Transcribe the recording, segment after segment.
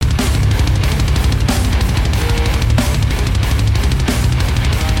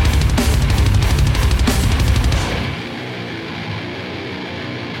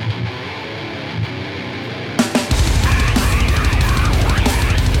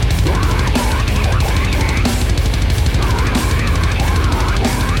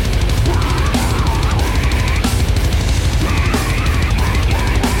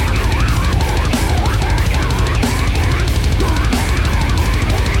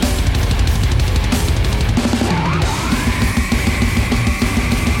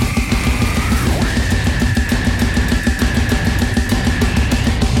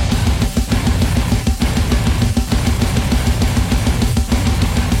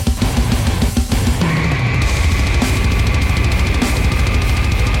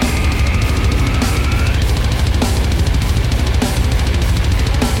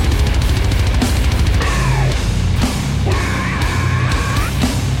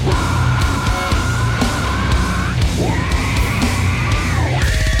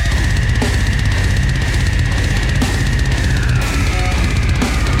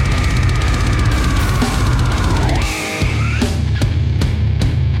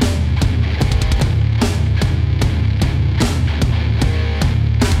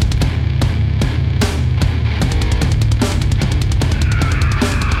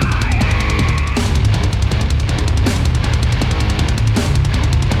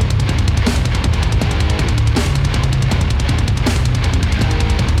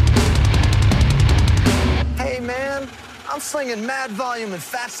bringing mad volume and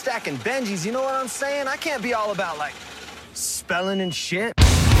fat stacking Benjis, you know what I'm saying? I can't be all about, like, spelling and shit.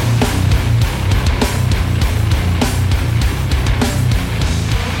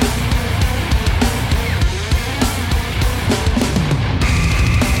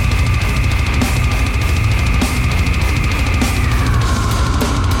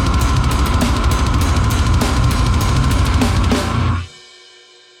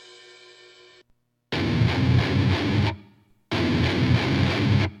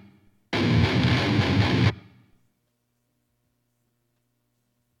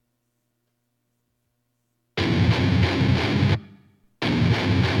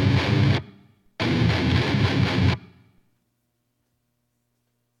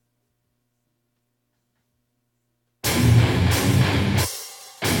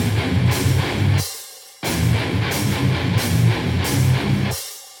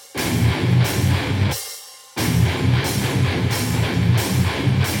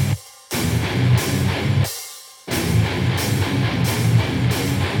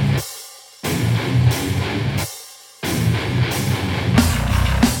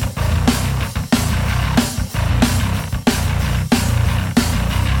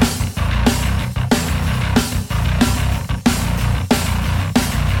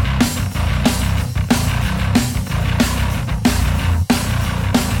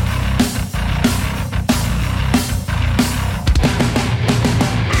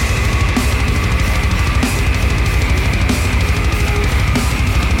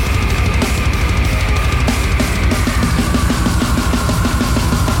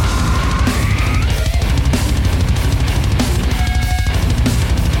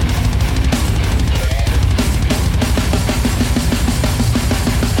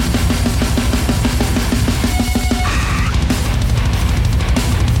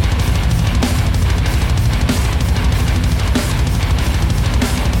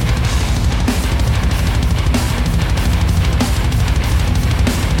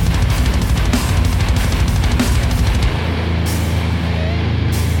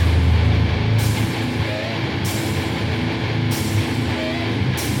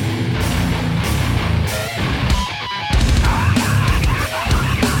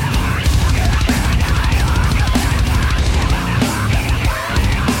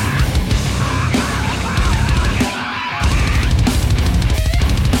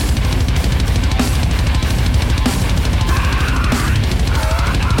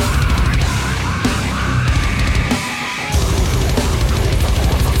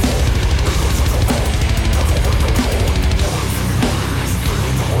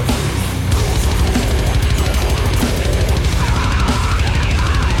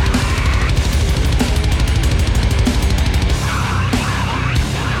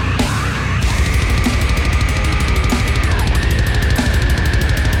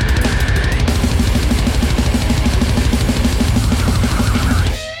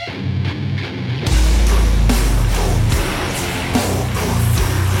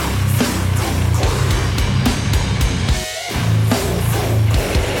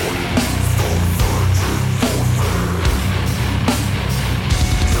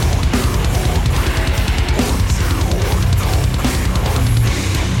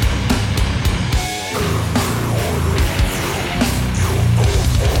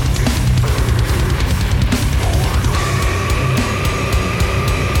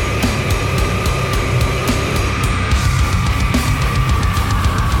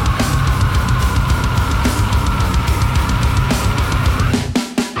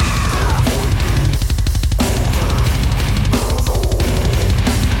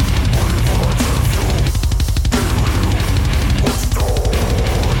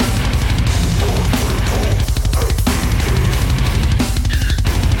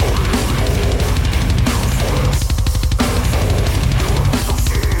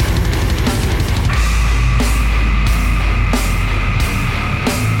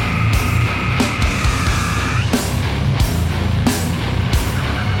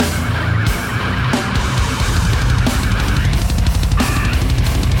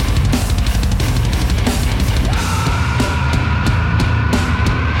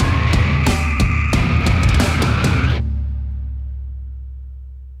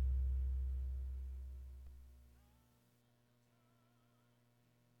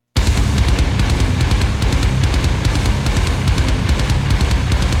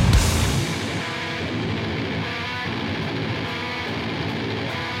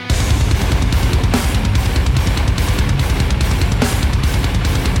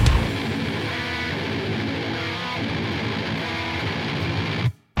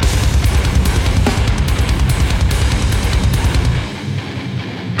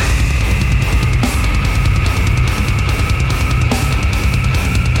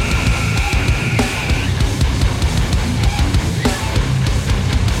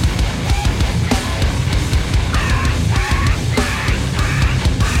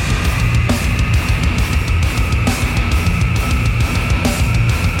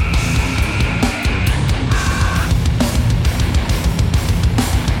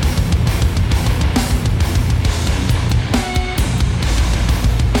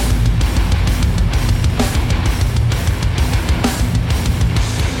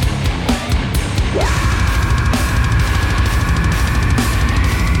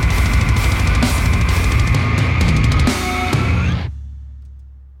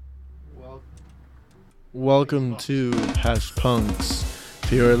 welcome to Past Punks.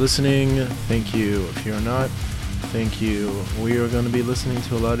 If you are listening, thank you. If you are not, thank you. We are going to be listening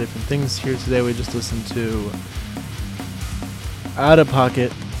to a lot of different things here today. We just listened to Out of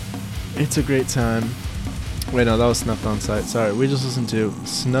Pocket. It's a great time. Wait, no, that was Snuffed on Sight. Sorry, we just listened to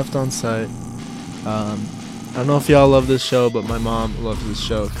Snuffed on Sight. I don't know if y'all love this show, but my mom loves this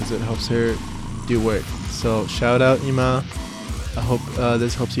show because it helps her do work. So shout out, Ima. I hope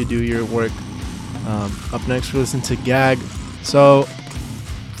this helps you do your work. Up next, we listen to Gag. So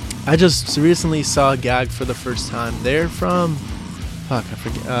I just recently saw Gag for the first time. They're from, I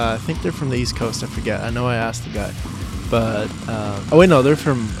forget. I think they're from the East Coast. I forget. I know I asked the guy, but they're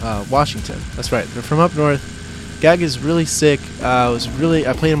from Washington. That's right. They're from up north. Gag is really sick. I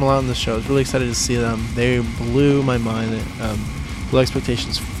played them a lot on the show. I was really excited to see them. They blew my mind. Low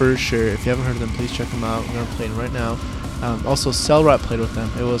Expectations for sure. If you haven't heard of them, please check them out. We're gonna play them right now. Also, Cell Rot played with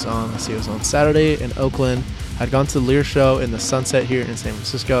them. It was on Saturday in Oakland. I'd gone to the Lear show in the Sunset here in San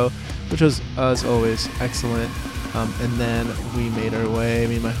Francisco, which was, as always, excellent. And then we made our way,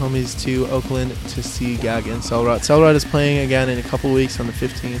 me and my homies, to Oakland to see Gag and Cell Rot. Cell Rot is playing again in a couple weeks on the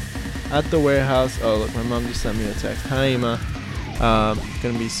 15th at the Warehouse. Oh, look, my mom just sent me a text. Hi, Ima.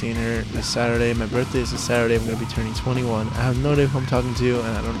 Gonna be seeing her this Saturday. My birthday is this Saturday. I'm gonna be turning 21. I have no idea who I'm talking to,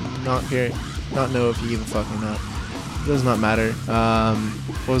 and I don't know if you even fucking know. It does not matter.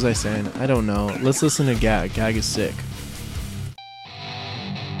 What was I saying? I don't know. Let's listen to Gag. Gag is sick.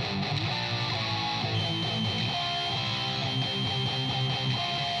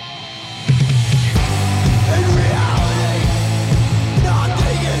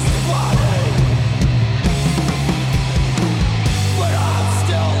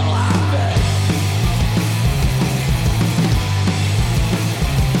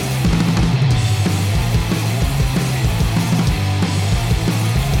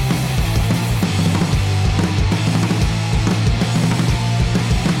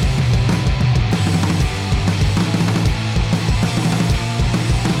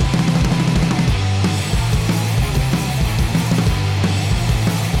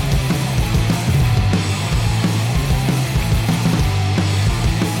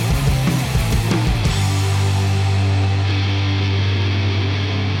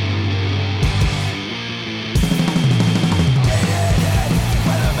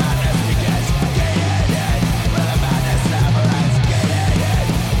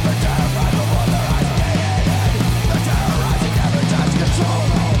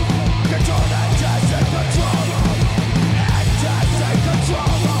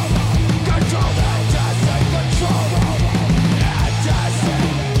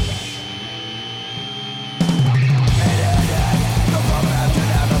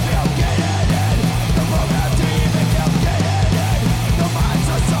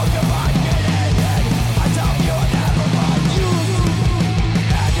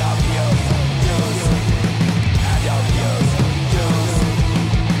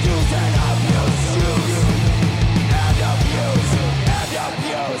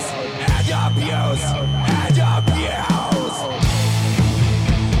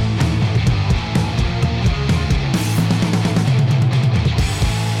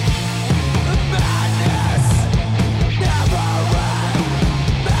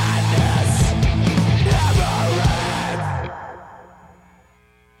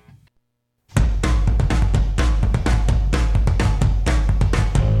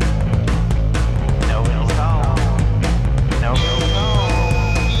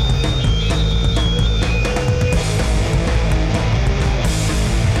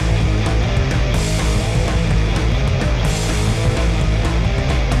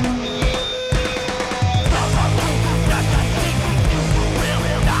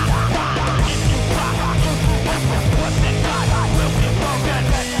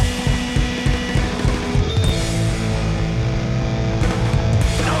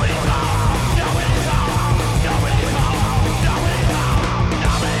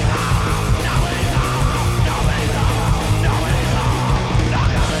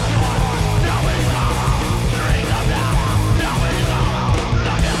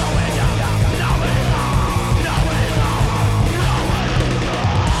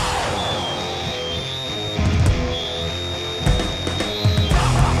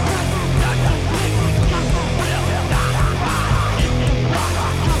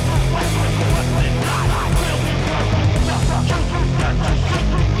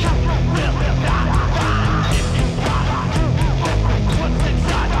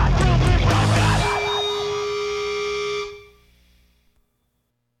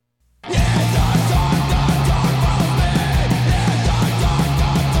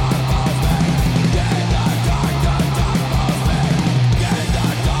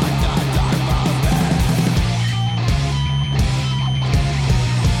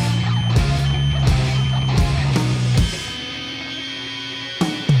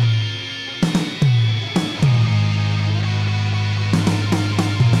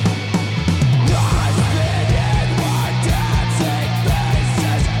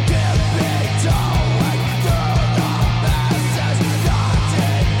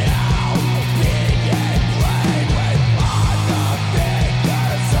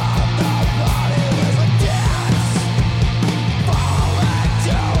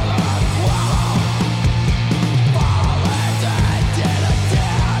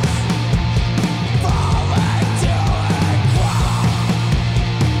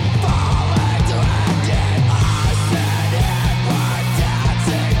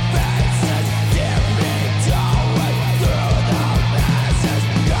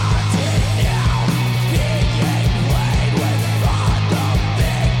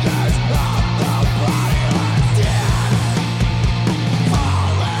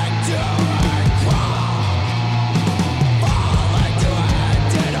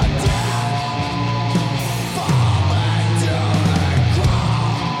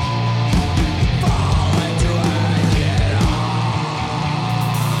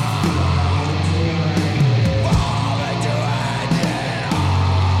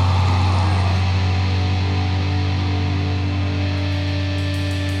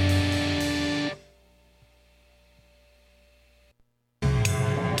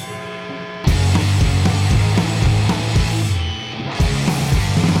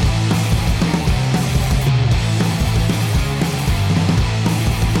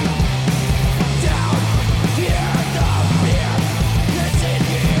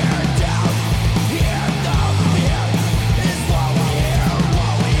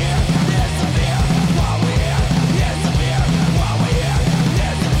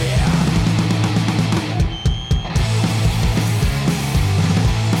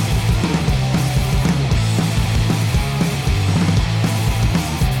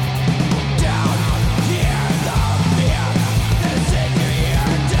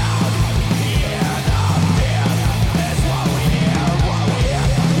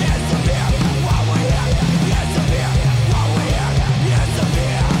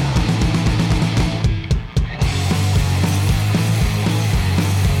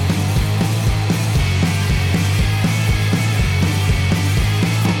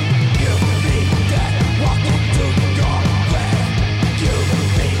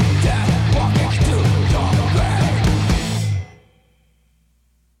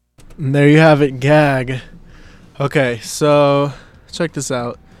 And there you have it, gag. Okay, so check this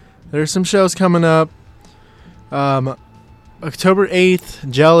out. There's some shows coming up. October 8th,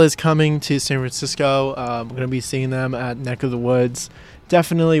 Gel is coming to San Francisco. We're going to be seeing them at Neck of the Woods.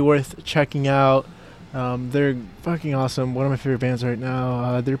 Definitely worth checking out. They're fucking awesome. One of my favorite bands right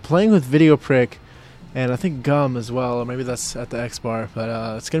now. They're playing with Video Prick and I think Gum as well. Or maybe that's at the X Bar.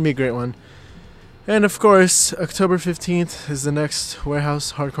 But it's going to be a great one. And of course, October 15th is the next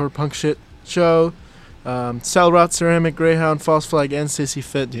Warehouse Hardcore Punk Shit show. Cell Rot, Ceramic, Greyhound, False Flag, and Sissy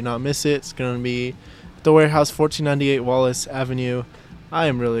Fit. Do not miss it. It's going to be at the Warehouse, 1498 Wallace Avenue. I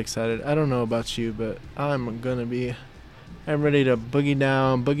am really excited. I don't know about you, but I'm ready to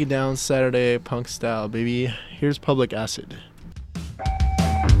boogie down Saturday punk style, baby. Here's Public Acid. Yeah.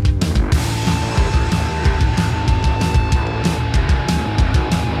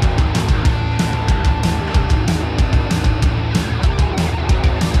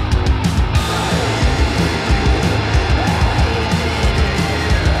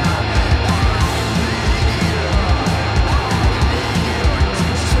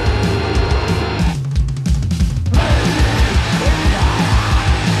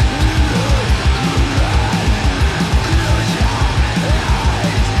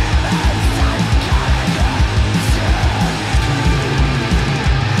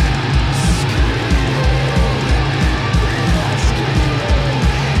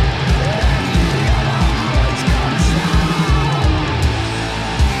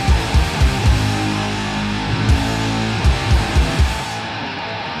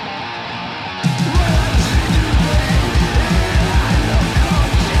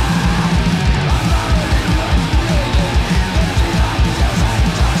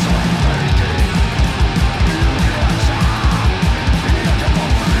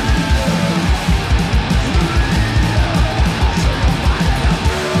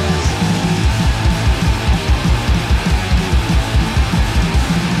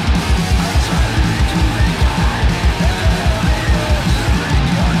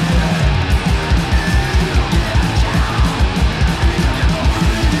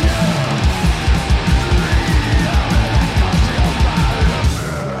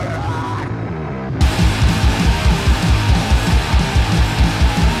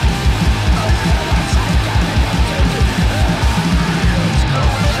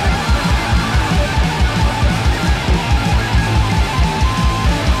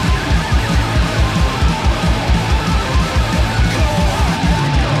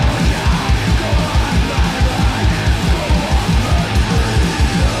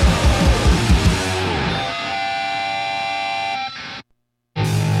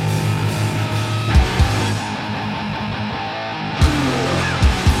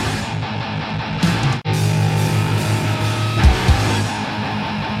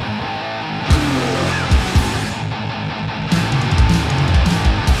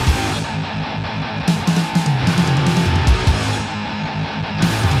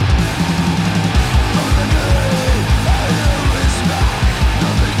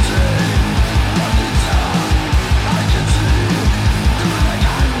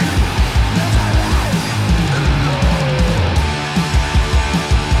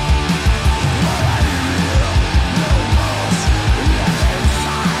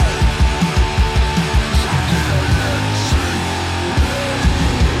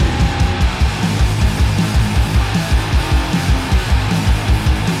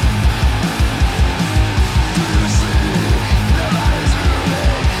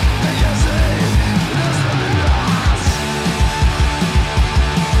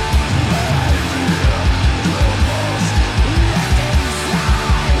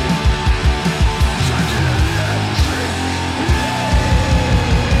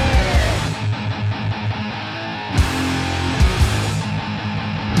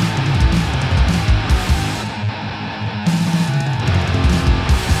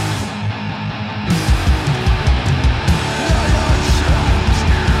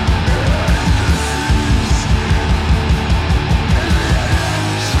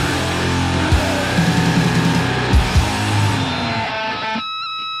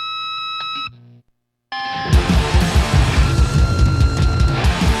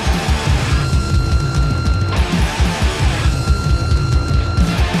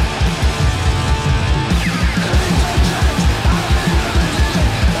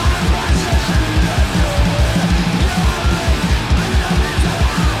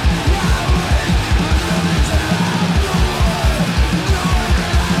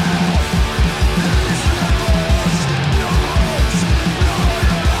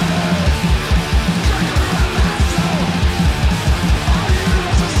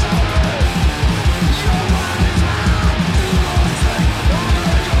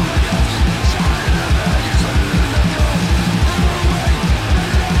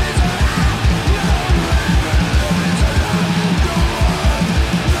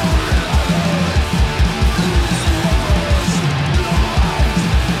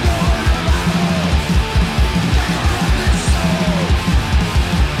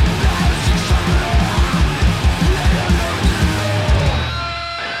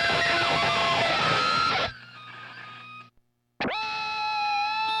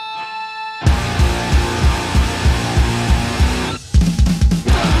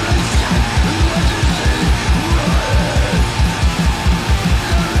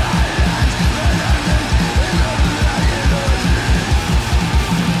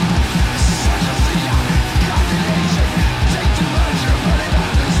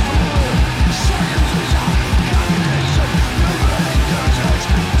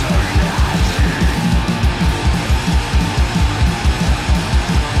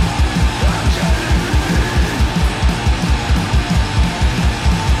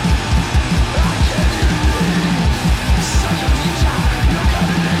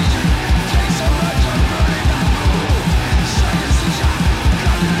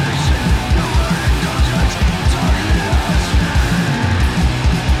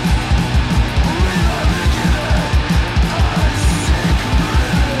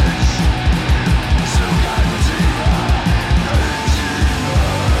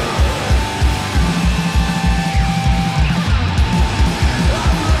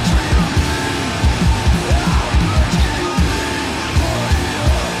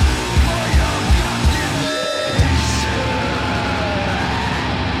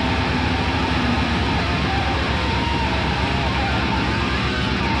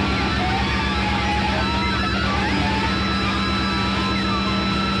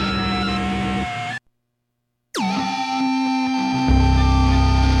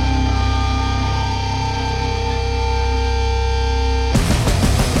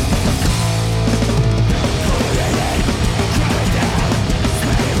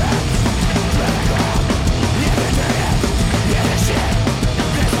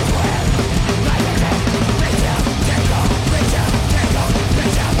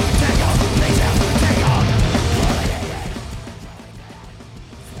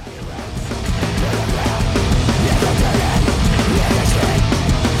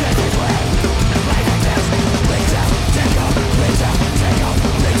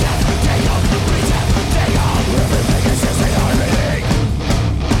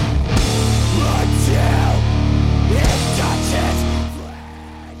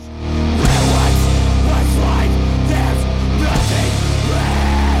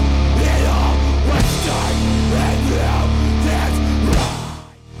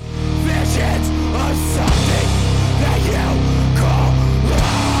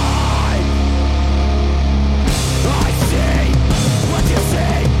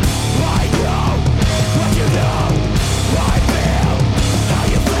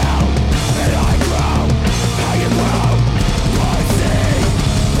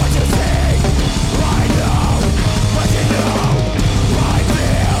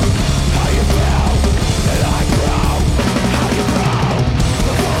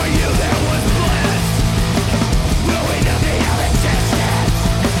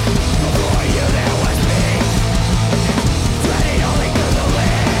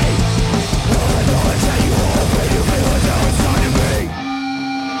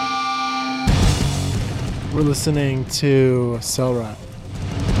 We're listening to Cell Rat.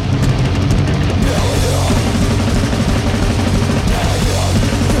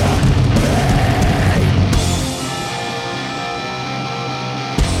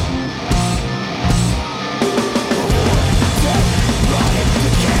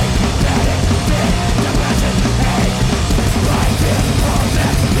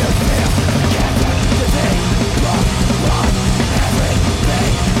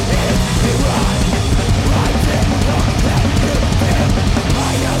 Everything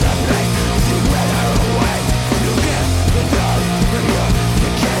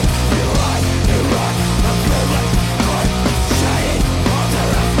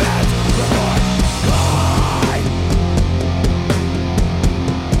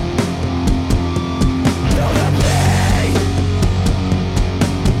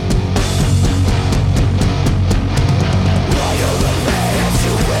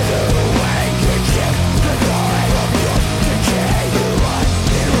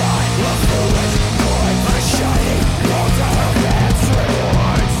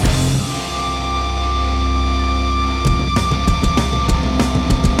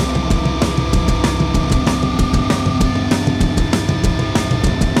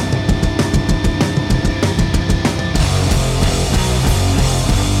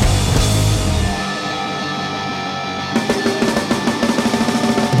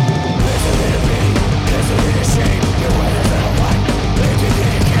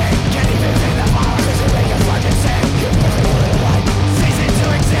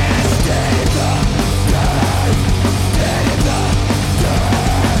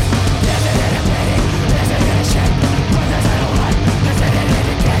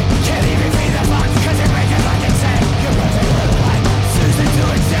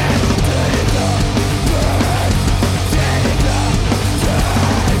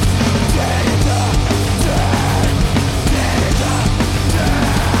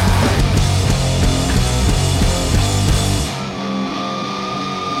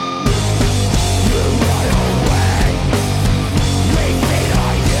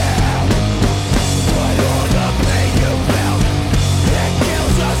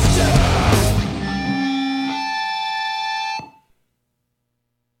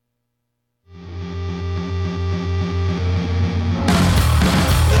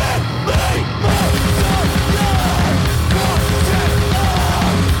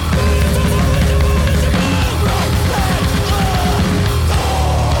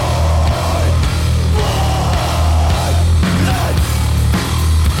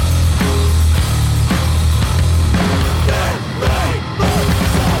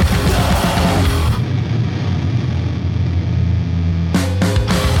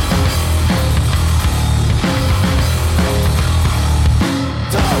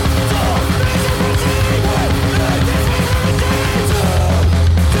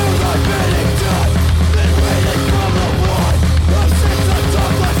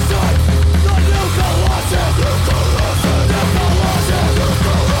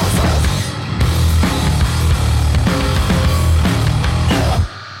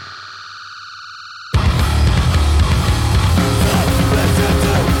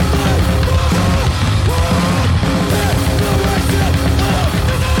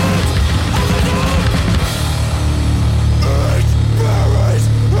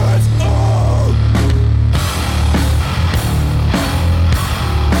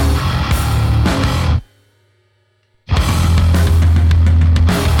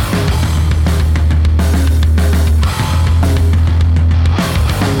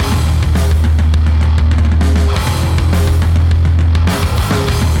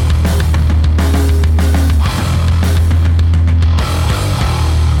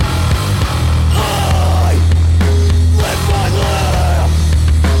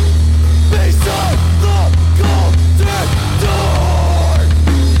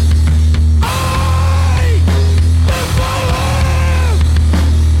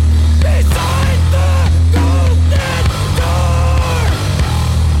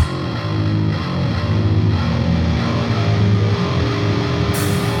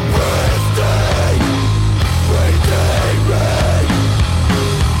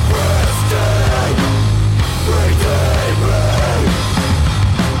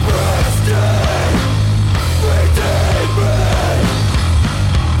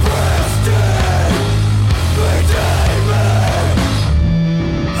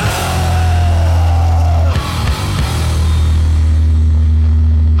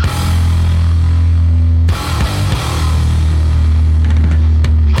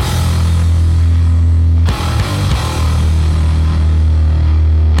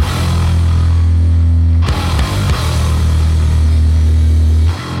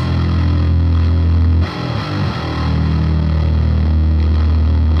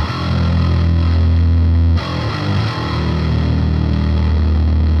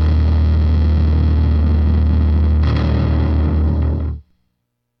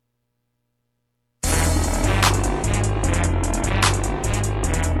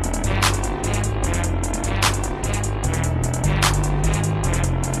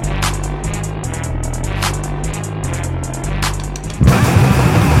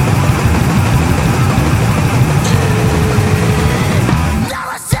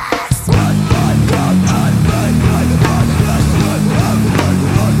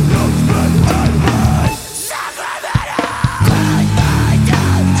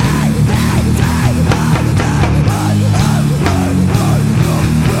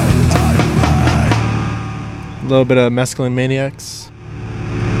little bit of Mescaline Maniacs.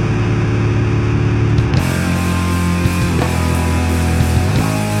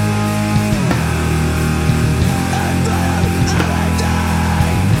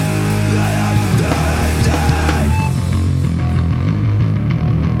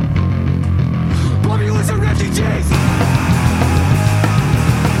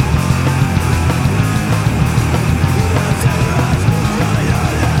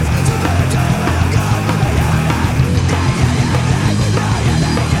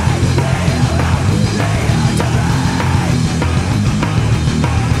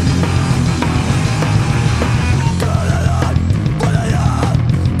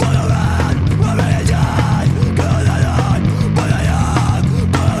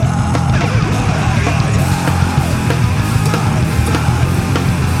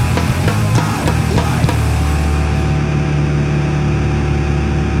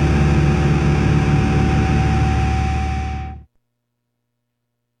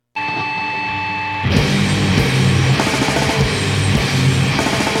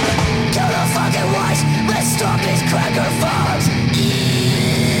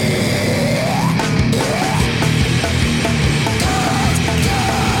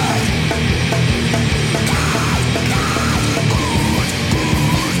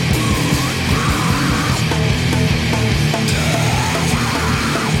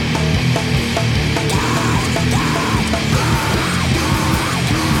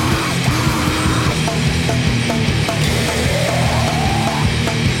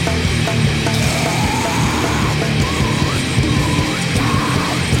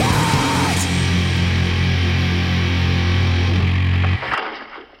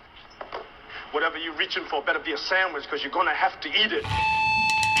 Better be a sandwich, because you're gonna have to eat it.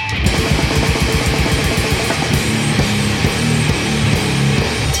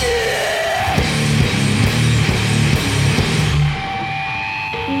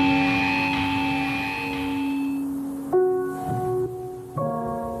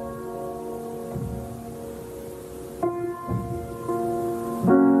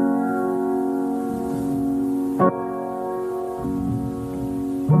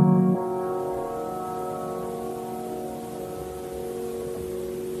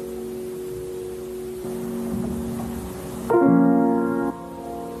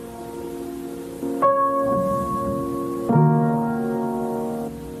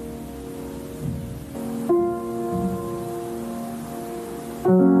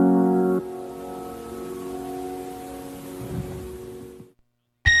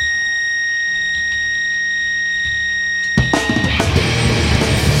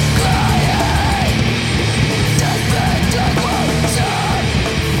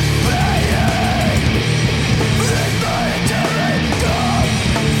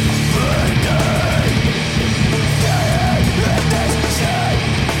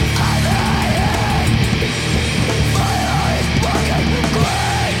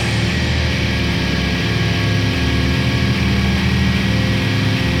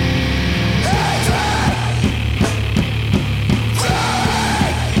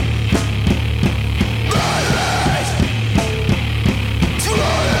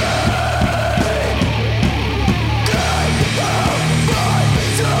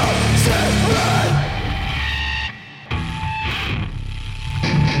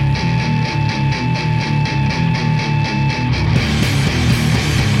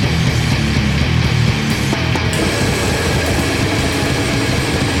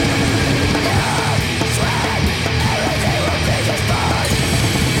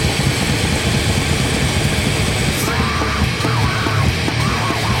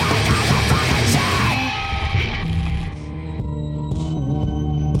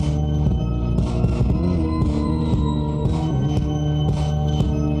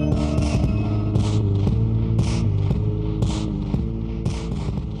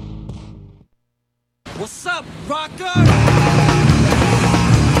 What's up, rocker? Bye.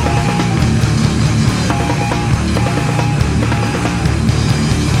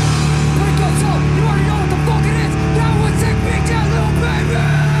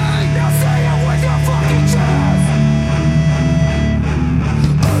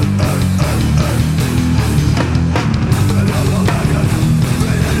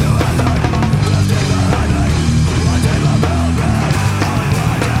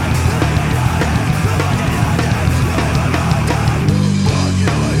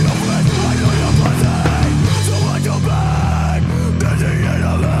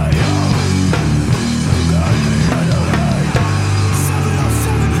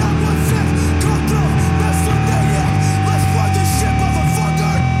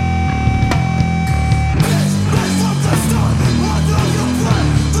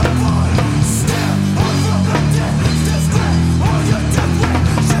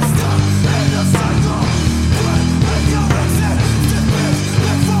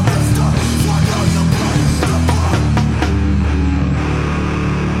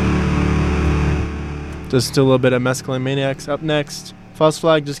 Just a little bit of Mescaline Maniacs. Up next, False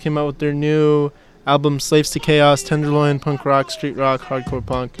Flag just came out with their new album, Slaves to Chaos, Tenderloin, punk rock, street rock, hardcore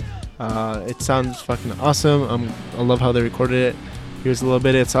punk. It sounds fucking awesome. I love how they recorded it. Here's a little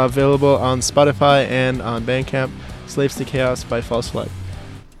bit. It's available on Spotify and on Bandcamp. Slaves to Chaos by False Flag.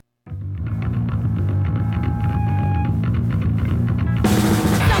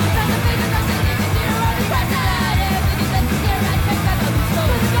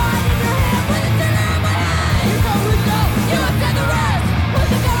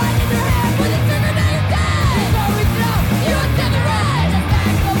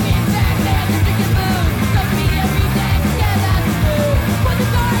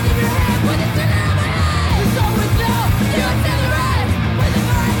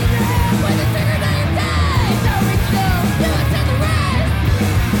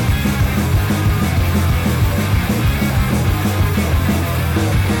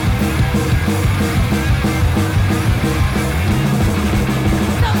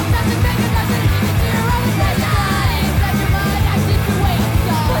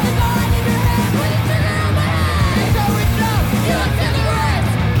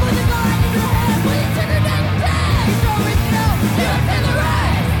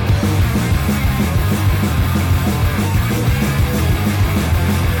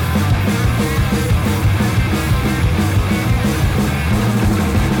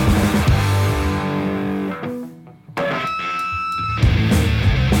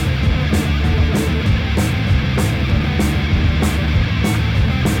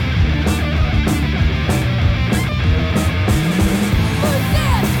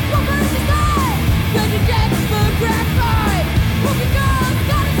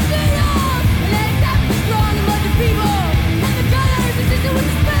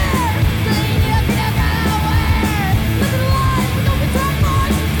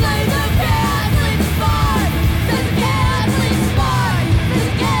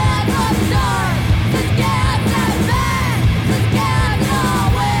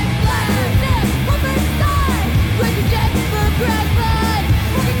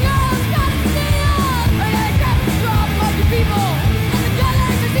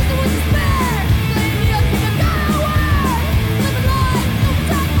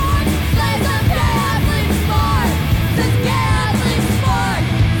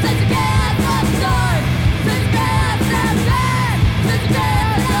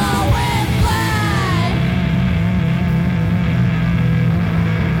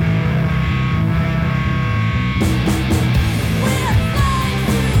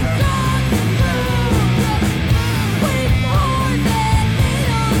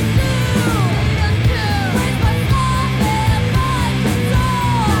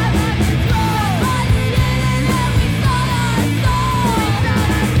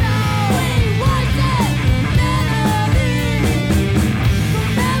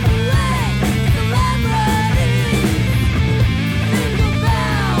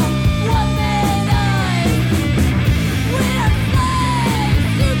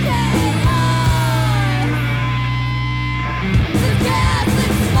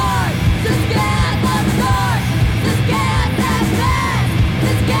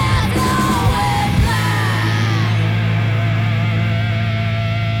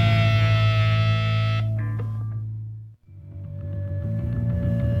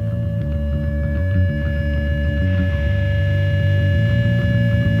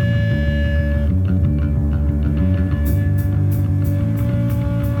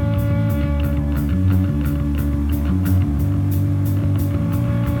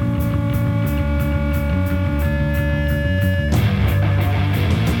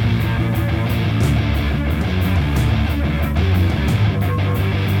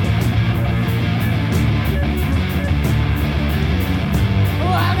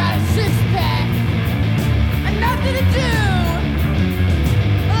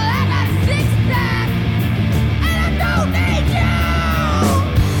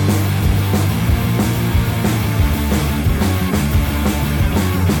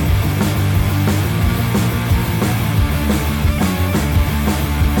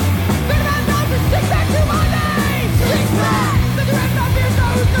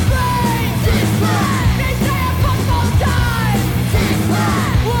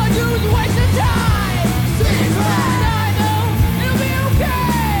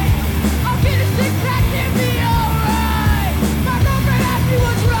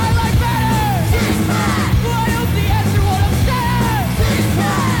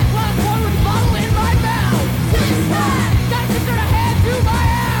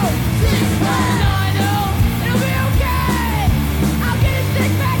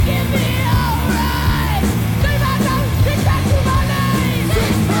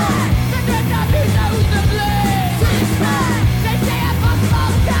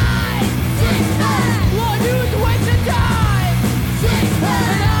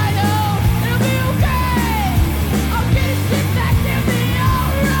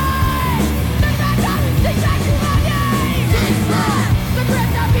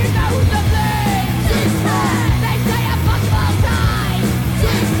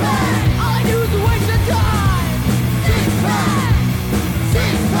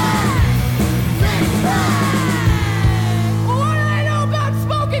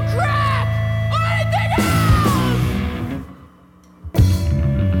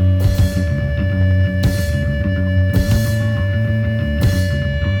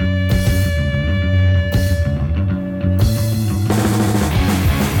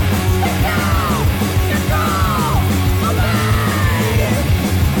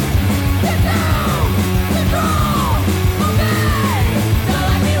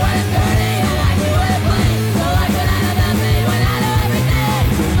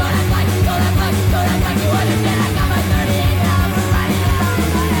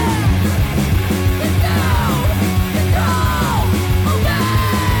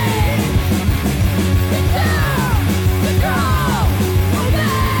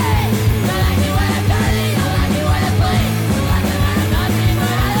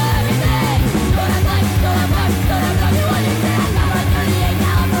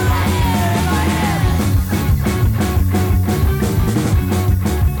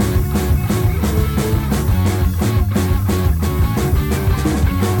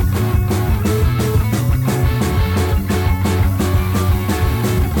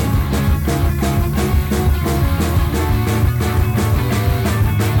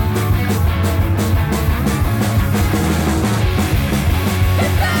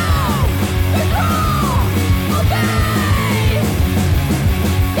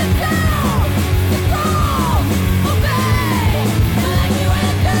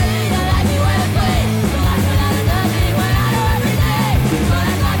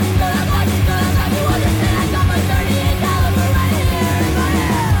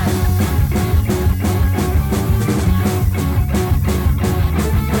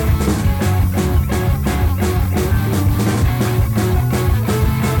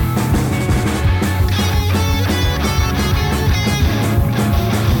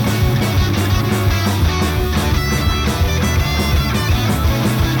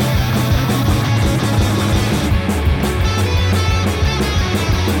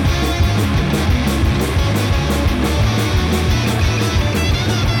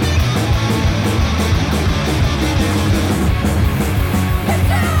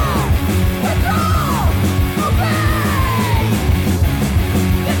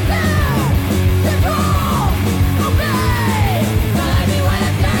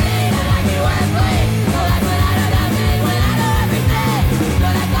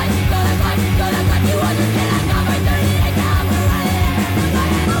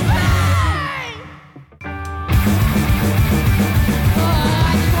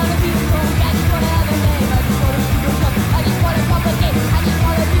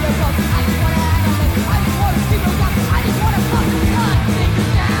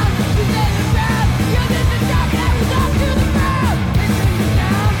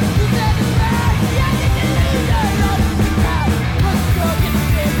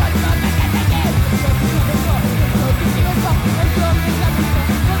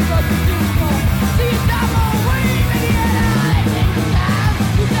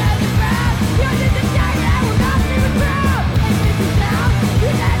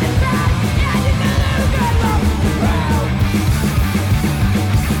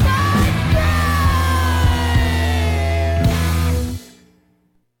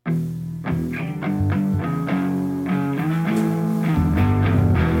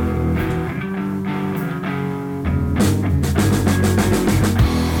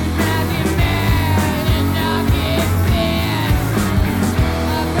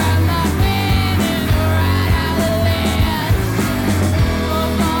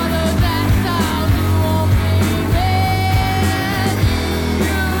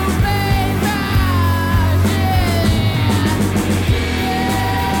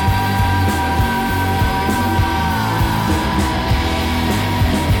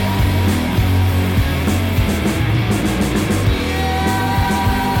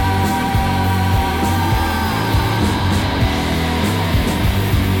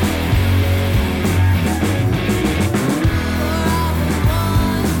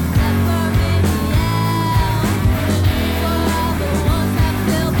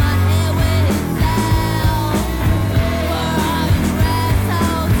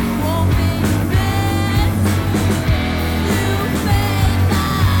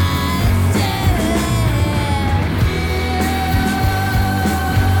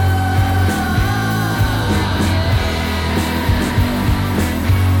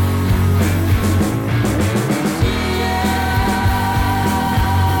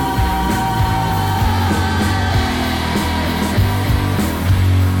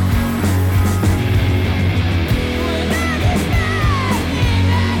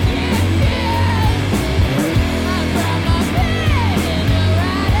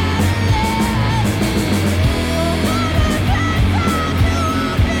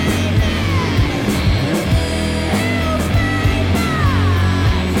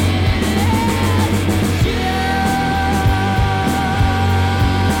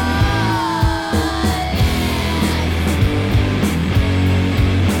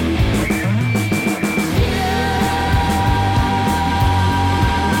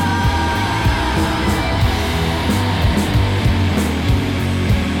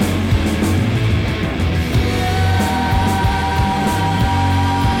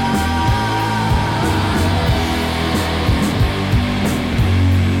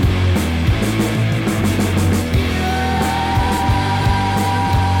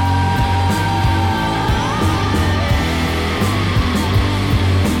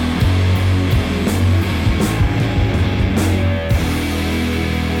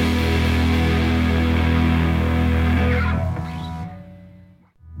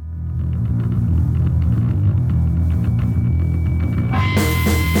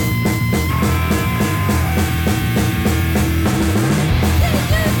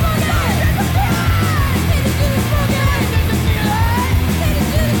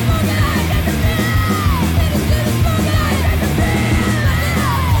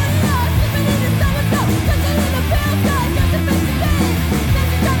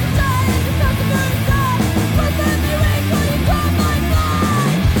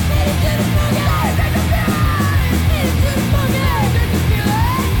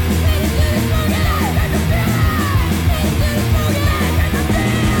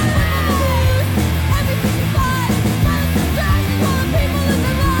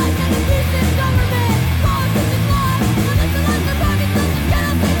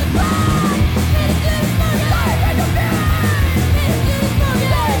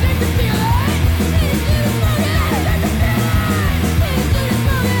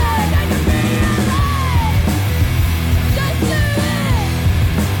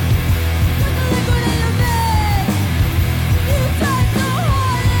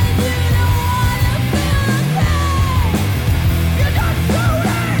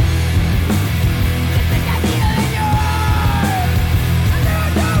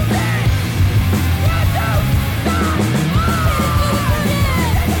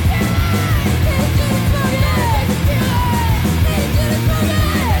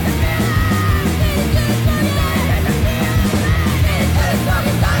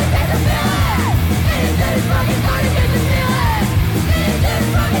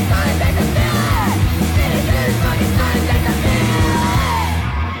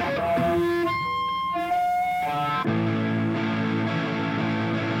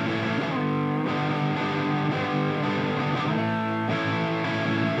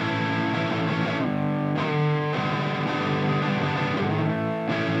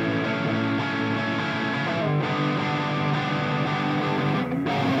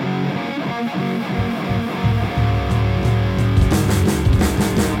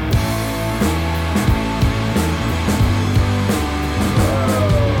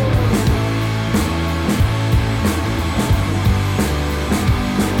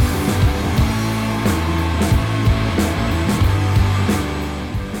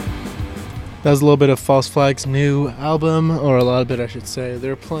 That was a little bit of False Flag's new album, or a lot of it, I should say.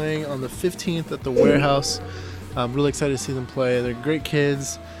 They're playing on the 15th at the Warehouse. I'm really excited to see them play. They're great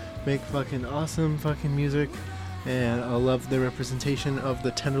kids, make fucking awesome fucking music, and I love their representation of the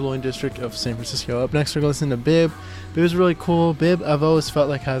Tenderloin district of San Francisco. Up next, we're going to listen to Bib. Bib is really cool. Bib, I've always felt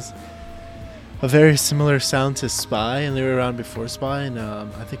like has a very similar sound to Spy, and they were around before Spy, and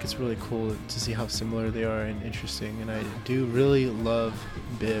I think it's really cool to see how similar they are and interesting, and I do really love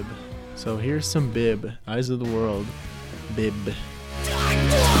Bib. So here's some Bib, Eyes of the World, Bib.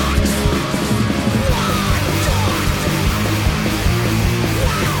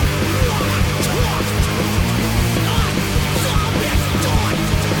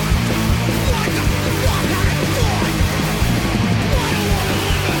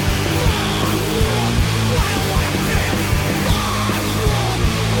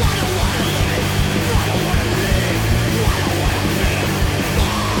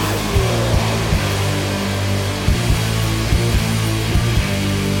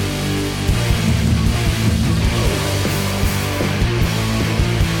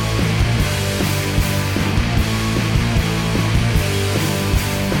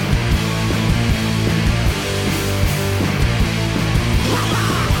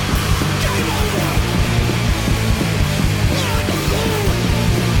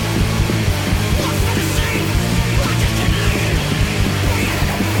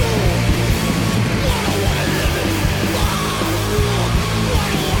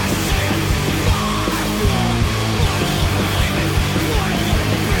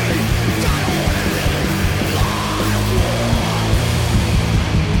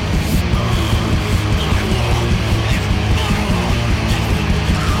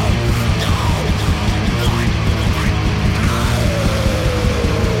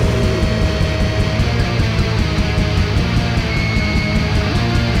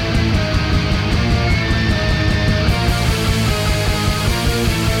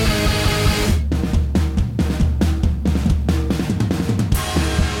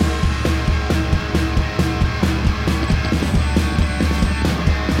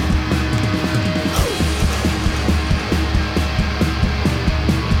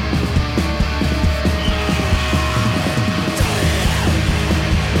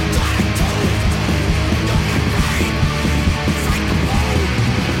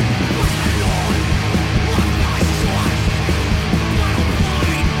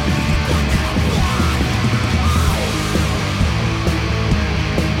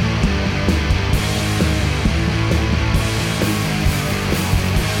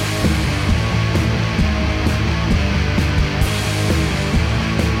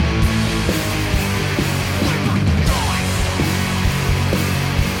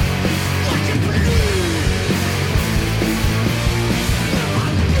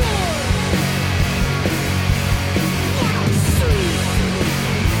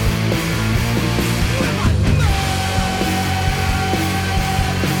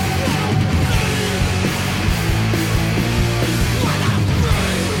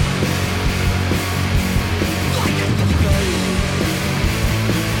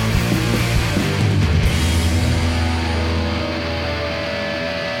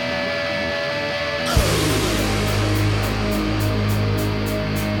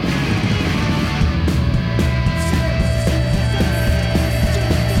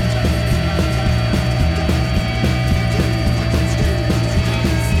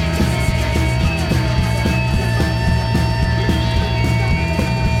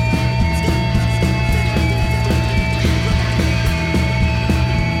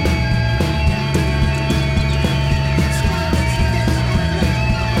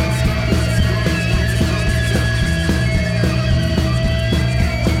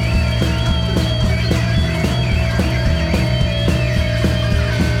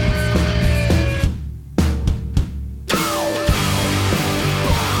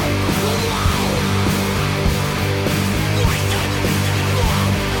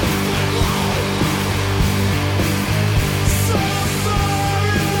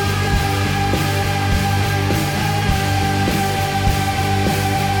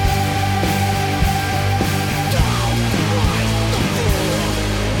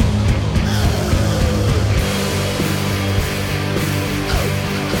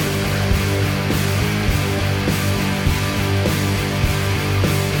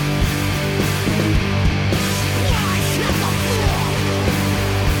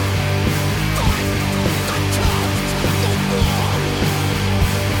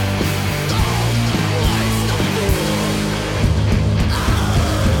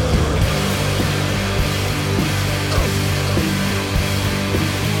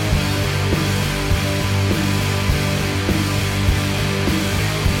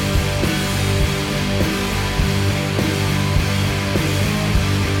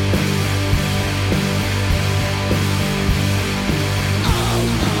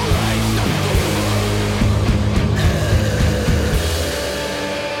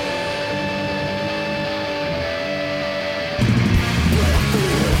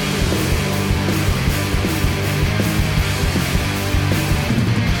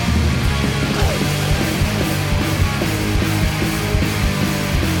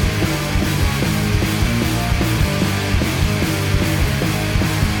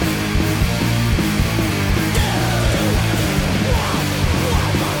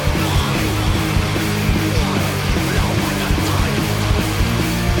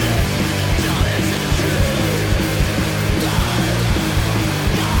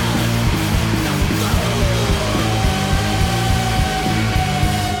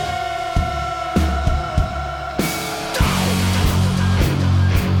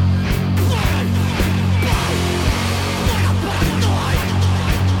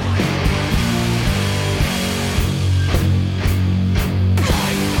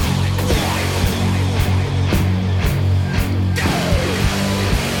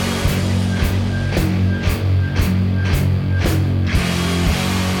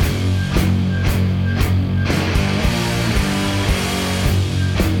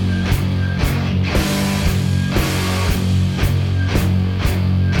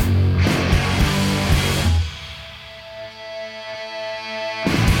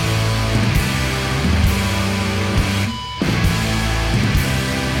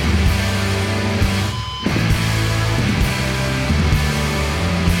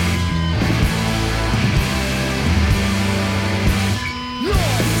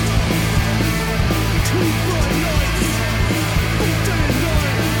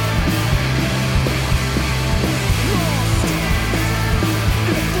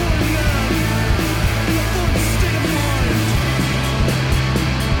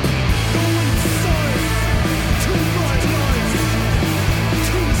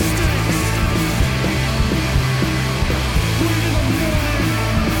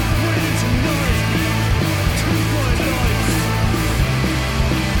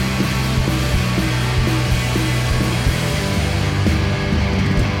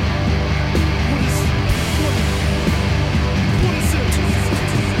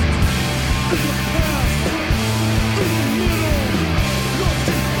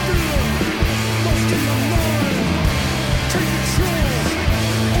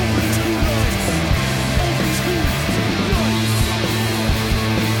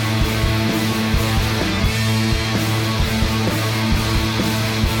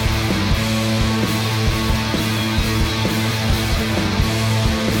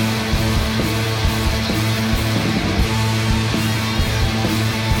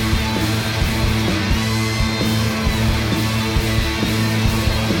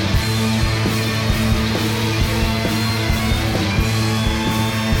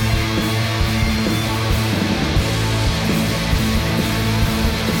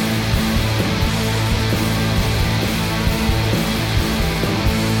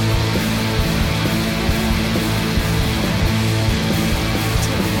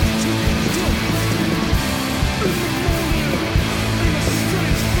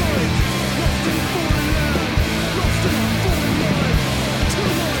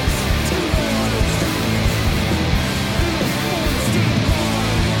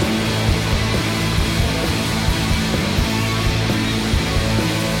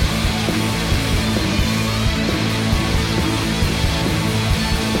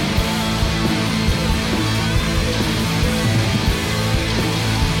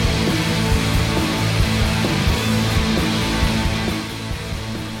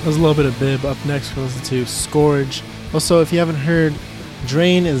 was a little bit of Bib. Up next, we'll listen to Scourge. Also, if you haven't heard,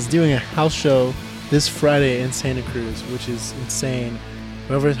 Drain is doing a house show this Friday in Santa Cruz, which is insane.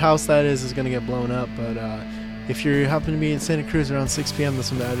 Whoever's house that is going to get blown up. But if you happen to be in Santa Cruz around 6 p.m.,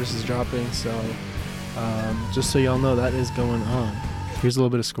 that's when the address is dropping. So just so y'all know, that is going on. Here's a little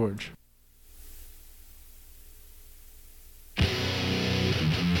bit of Scourge.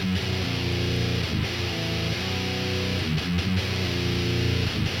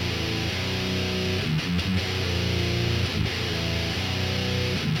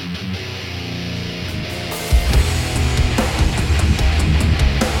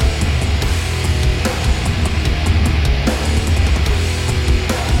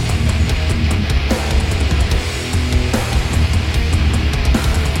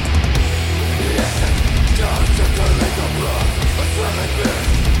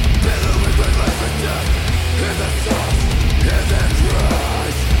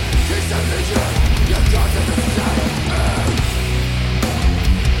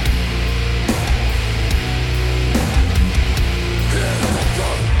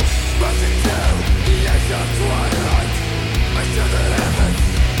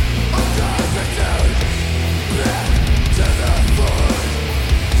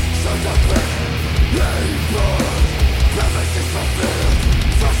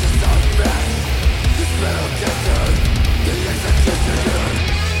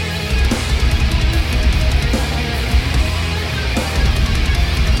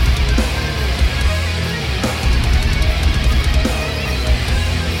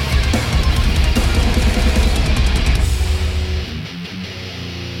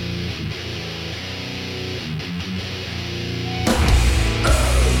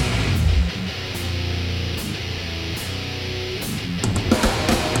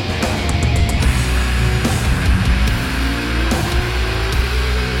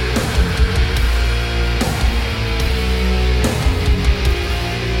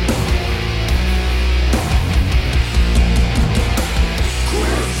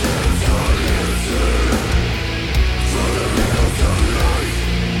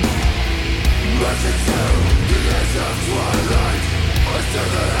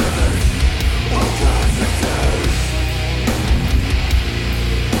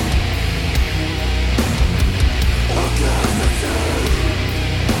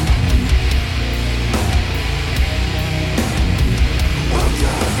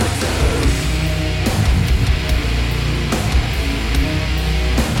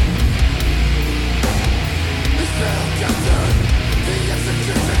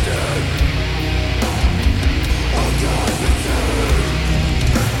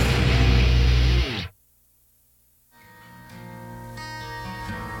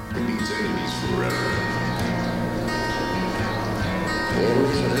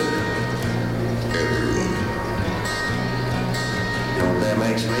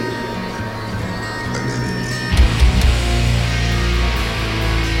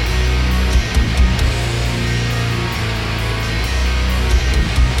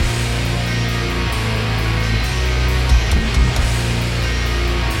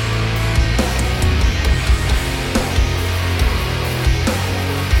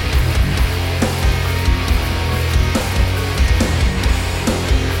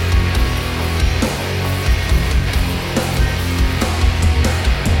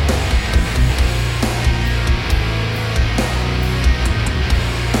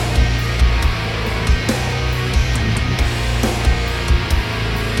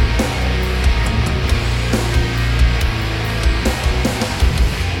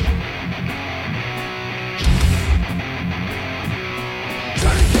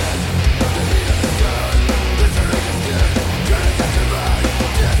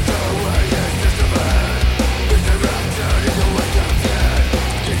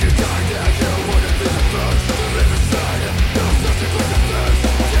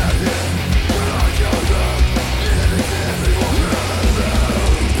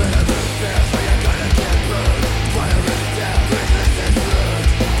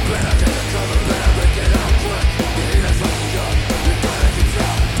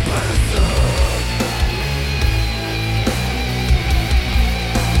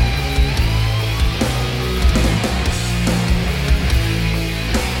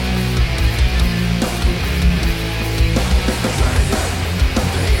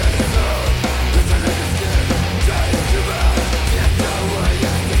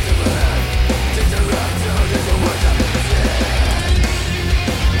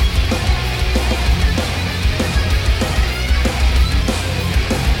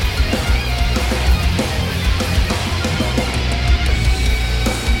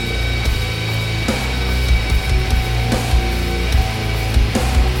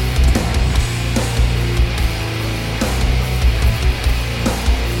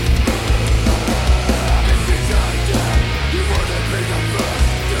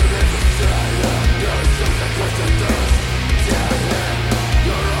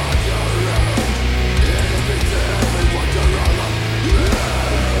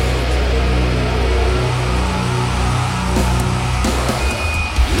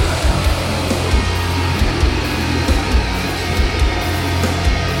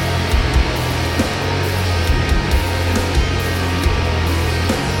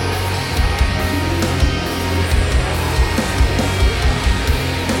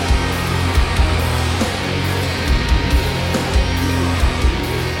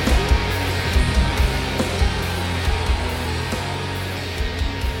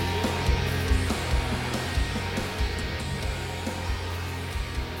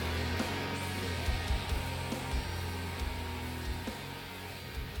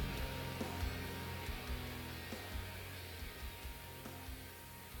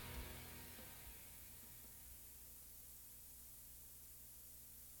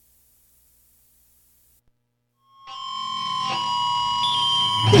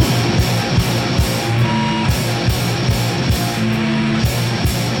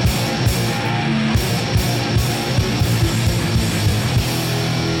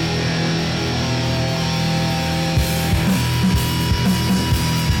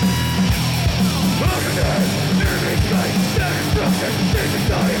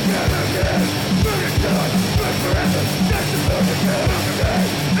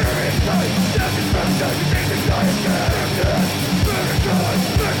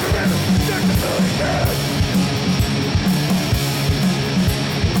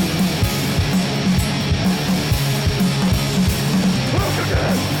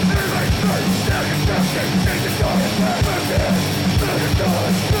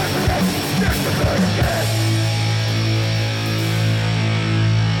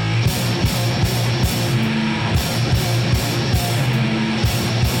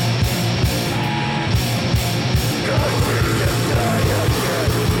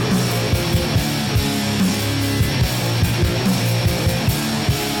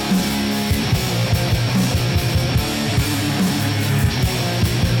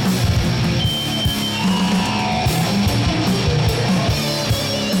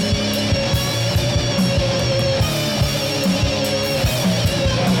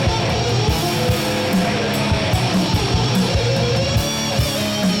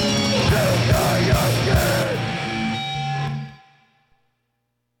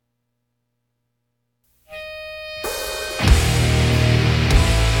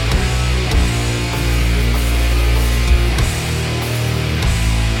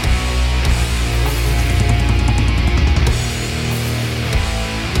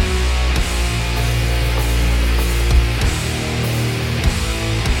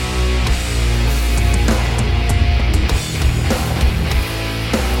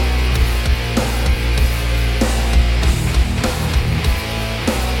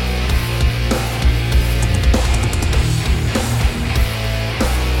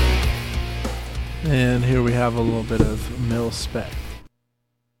 And here we have a little bit of Mil-Spec.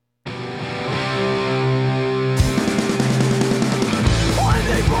 Monday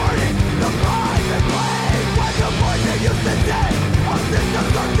morning, the private plane, when the voice used to say, our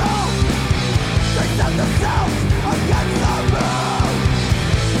systems are down. They set themselves against the moon,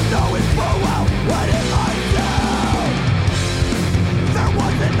 knowing full well what it might do. There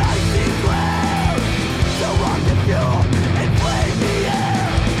was an icy glare, the rocket fuel inflamed the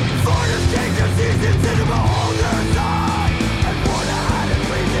air. Florida's changed their seasons into beholder's eye, and Florida had its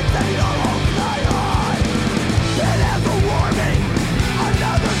reason setting our home sky high. It has a warming,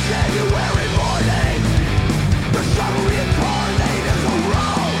 another January morning. The shuttle reincarnate is a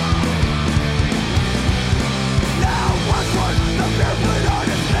road. Now westward, the barefoot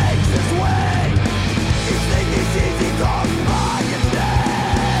artist makes his way. Each thing he sees, he calls by its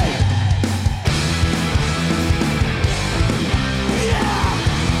name. Yeah!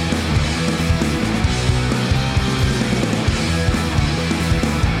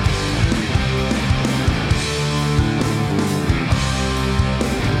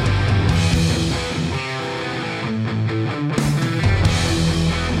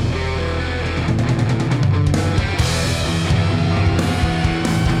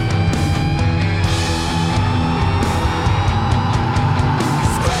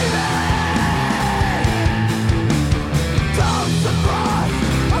 Comes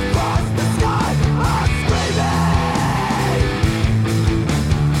across the sky, I'm screaming.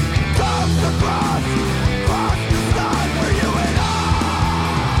 Comes across the sky for you and I.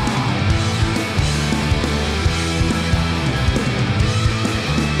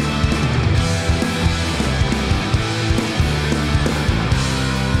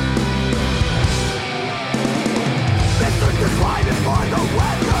 Mr. Decline before the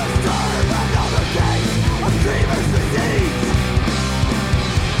weather's turn. Another case of dreamer's disease.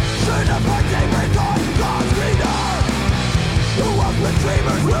 Should have had daybreak on God's greener. Who of the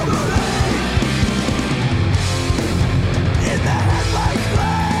dreamers will believe in the headlights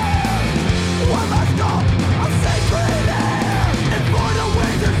glare? One last gulp of sacred air. And Florida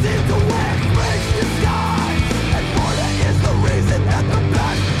winters seem to wear spring's disguise. And Florida is the reason that the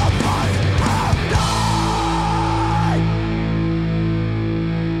best of us have died.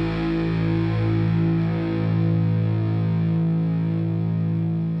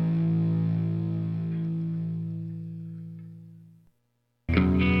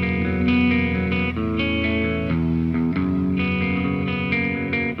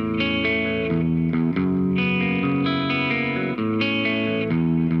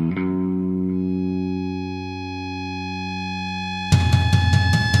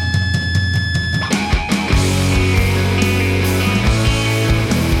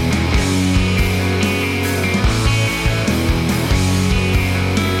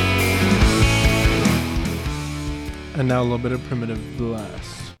 And now a little bit of Primitive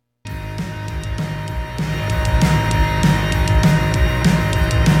Blast.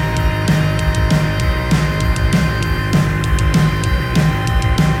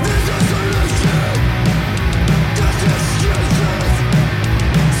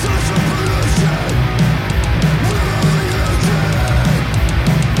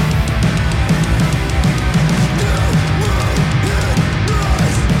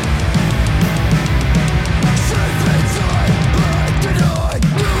 Safe inside, black and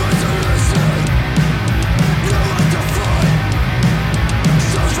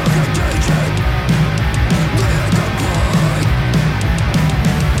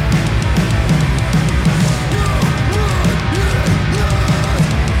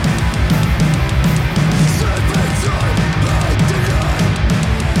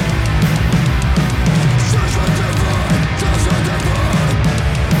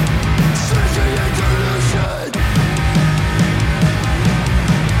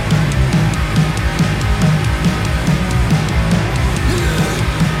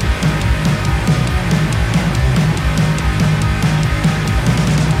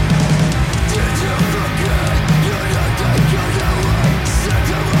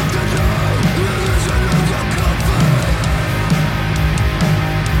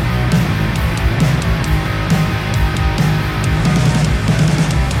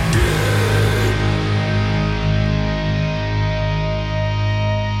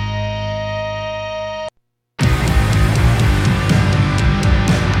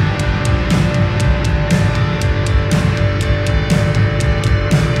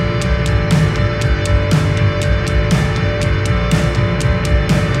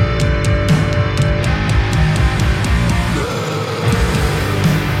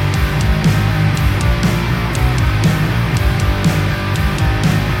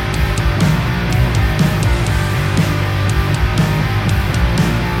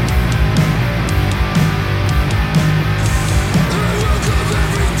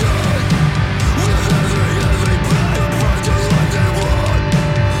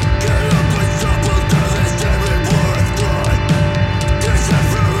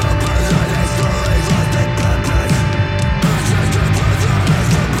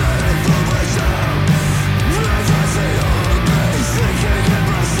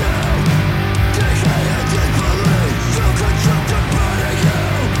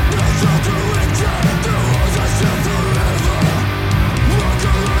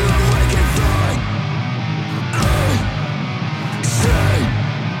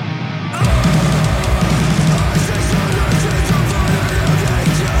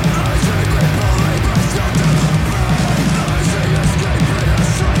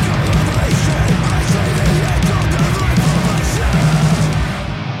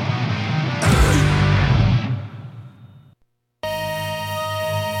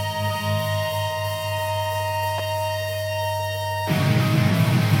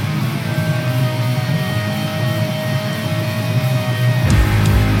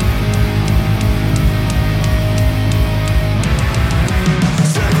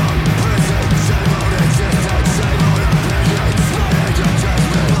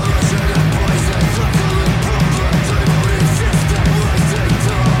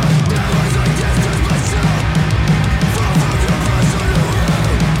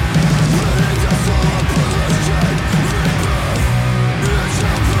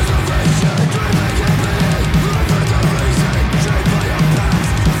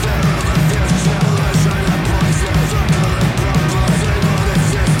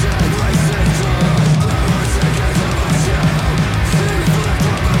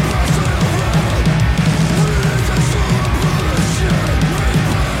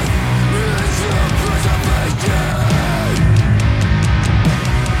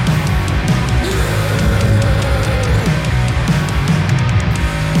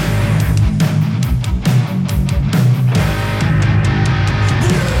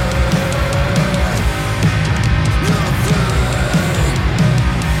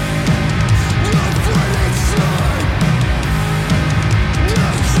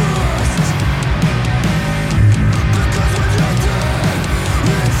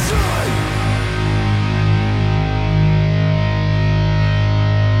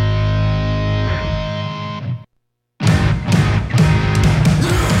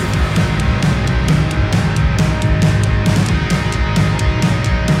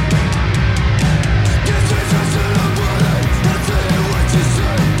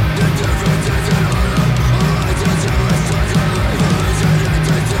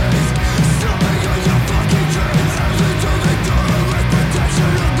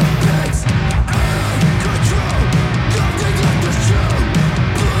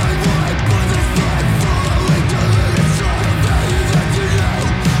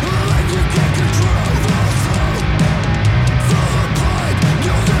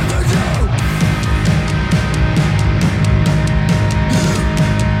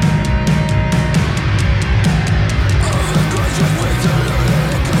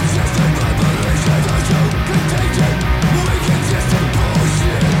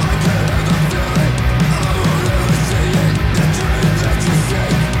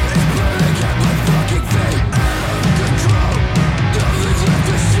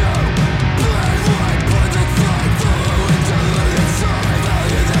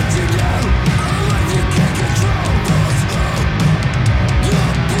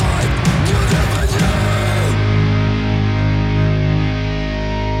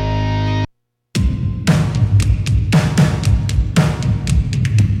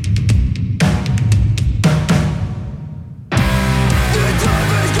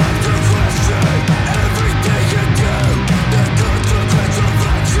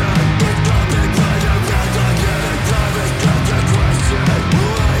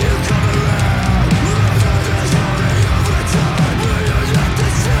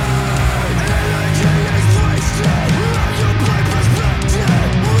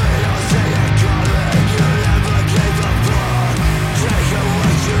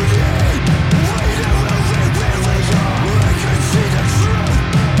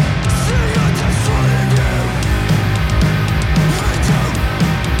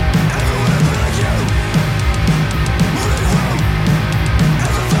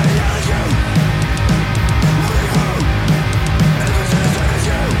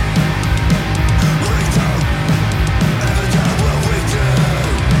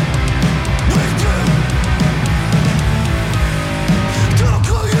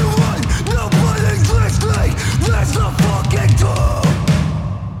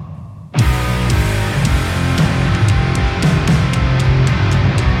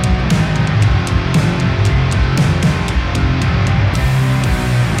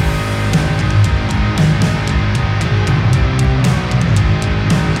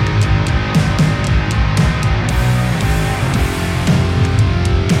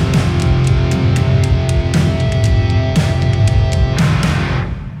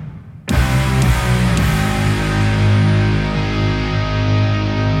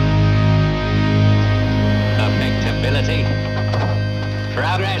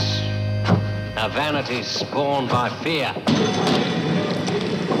Progress. A vanity spawned by fear. A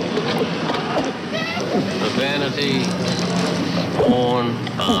vanity spawned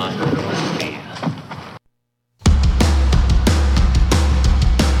by fear.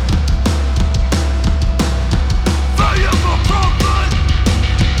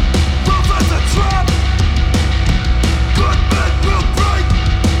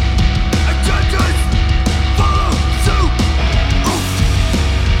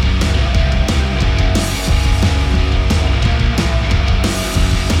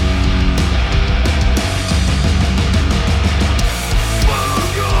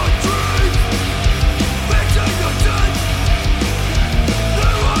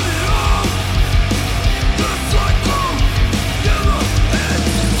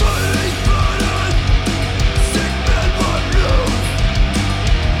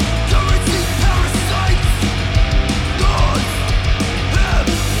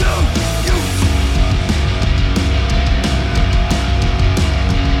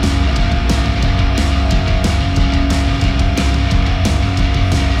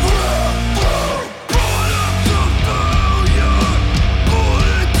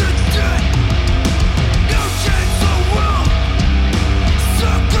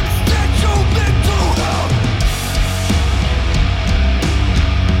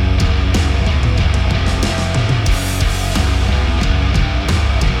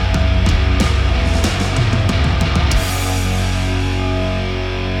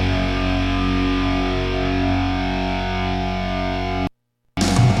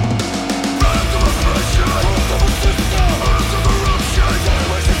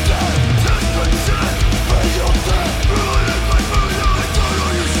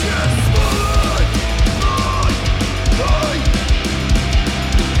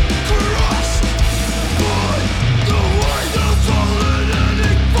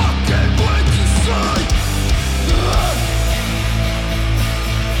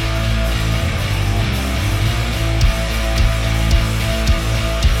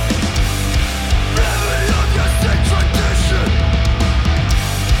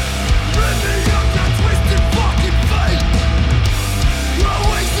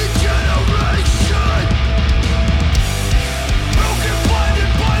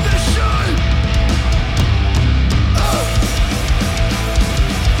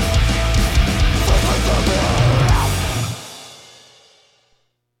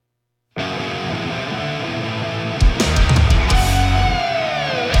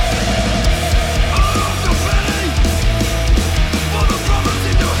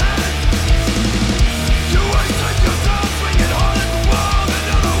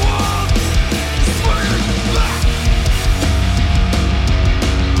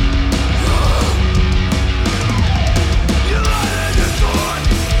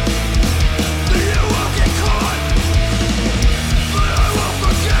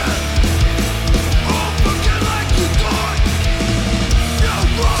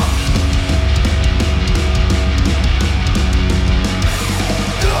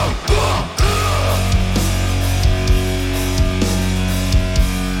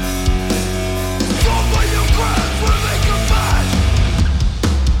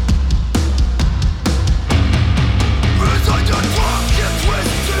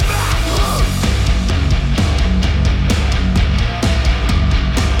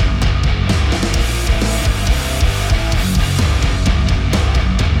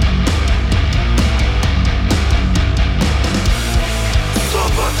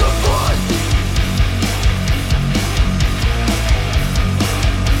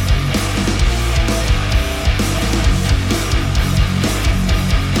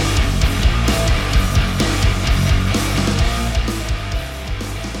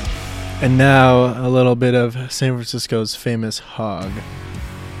 And now a little bit of San Francisco's famous Hog.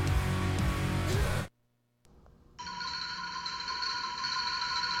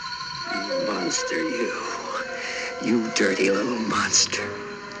 You monster, you. You dirty little monster.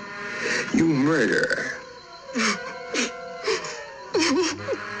 You murderer.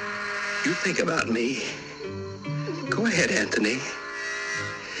 You think about me. Go ahead, Anthony.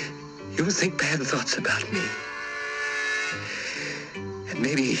 You think bad thoughts about me. And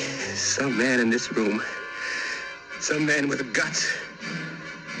maybe some man in this room, some man with guts,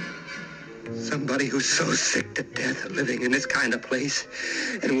 somebody who's so sick to death of living in this kind of place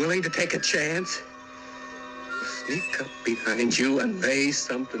and willing to take a chance, will sneak up behind you and lay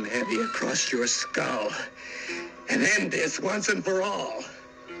something heavy across your skull and end this once and for all.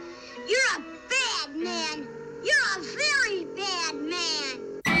 You're a bad man. You're a very bad man.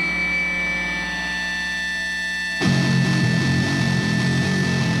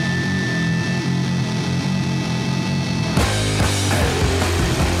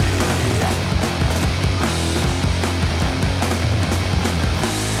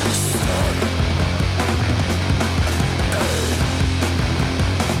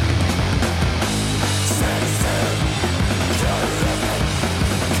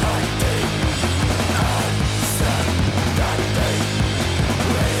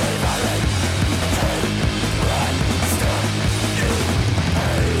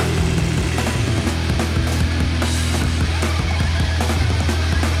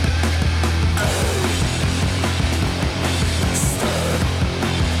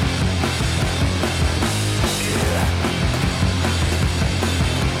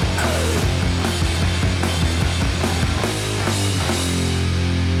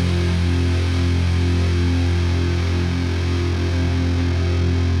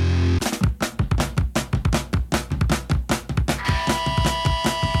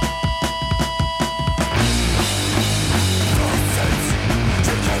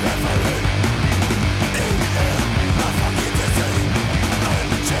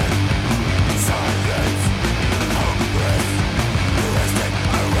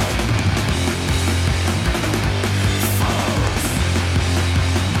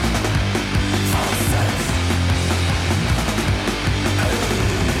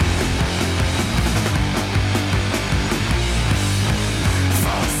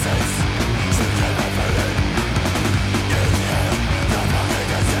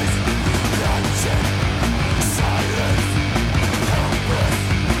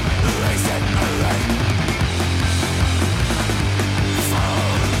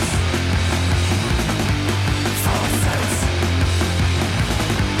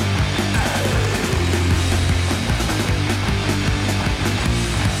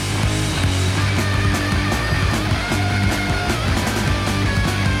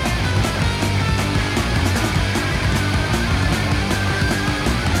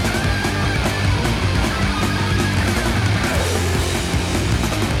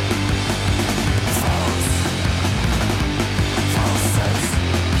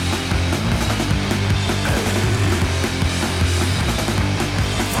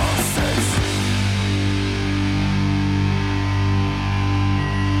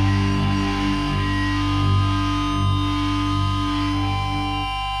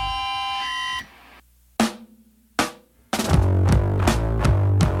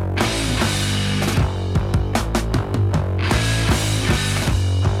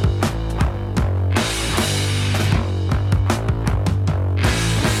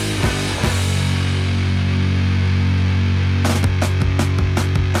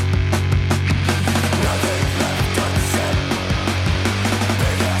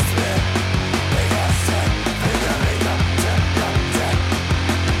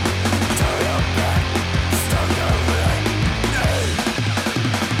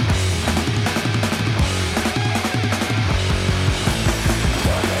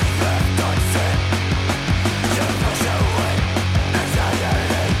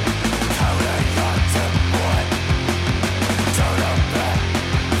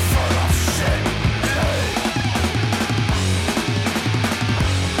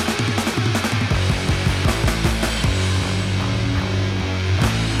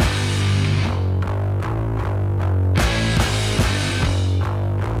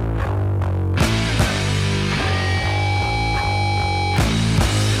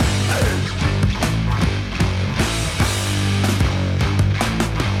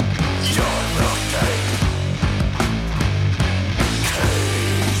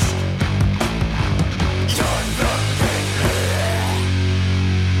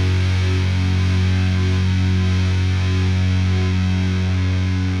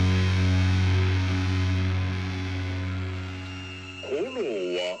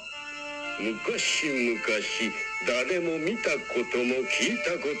 昔々誰も見たことも聞い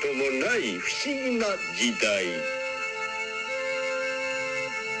たこともない不思議な時代。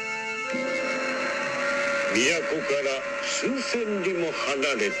都から数千里も離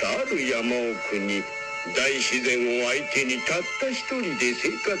れたある山奥に大自然を相手にたった一人で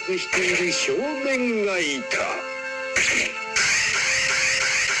生活している少年がいた。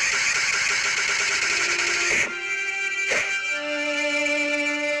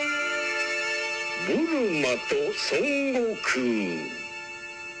ブルマと孫悟空。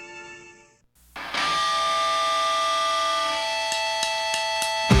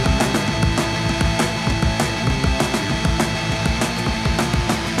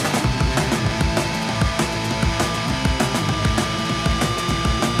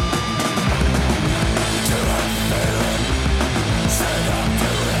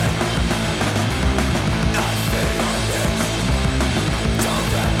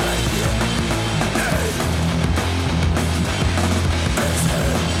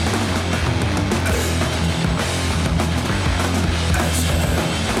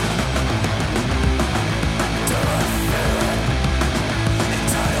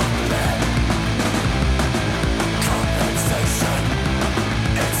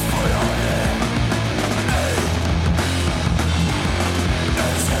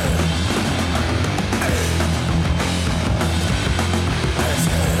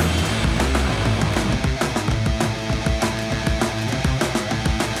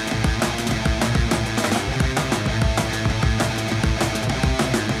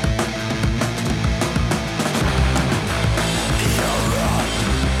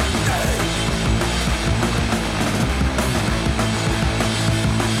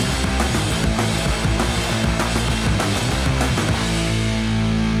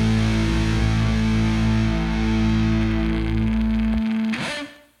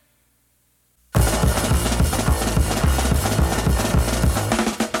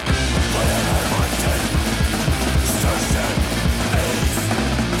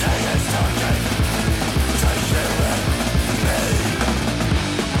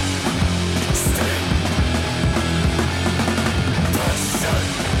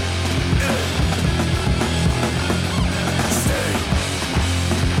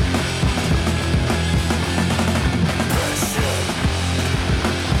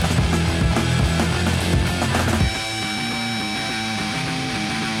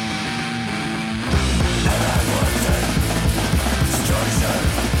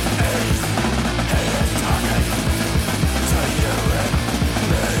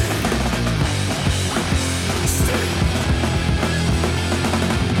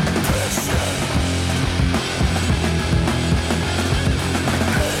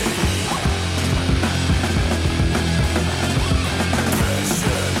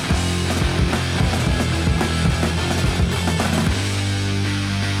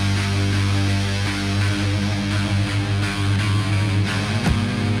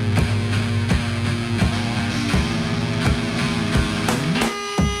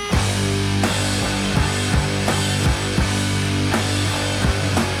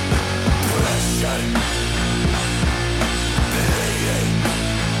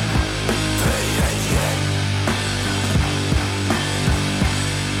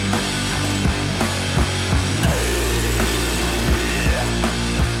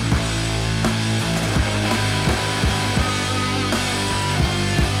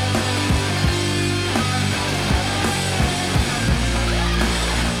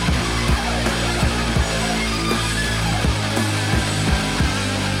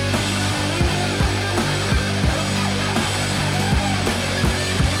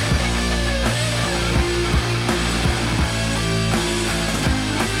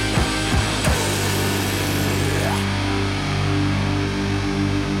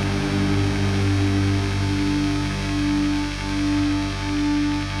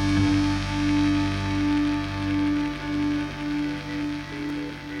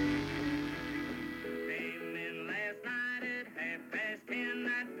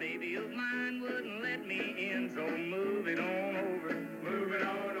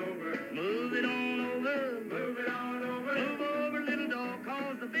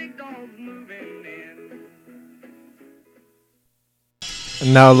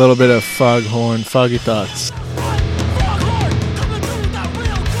And now a little bit of Foghorn, Foggy Thoughts.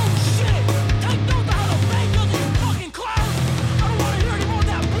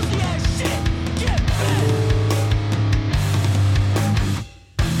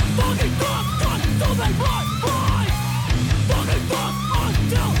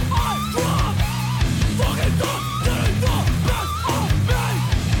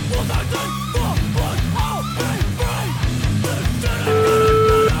 Fucking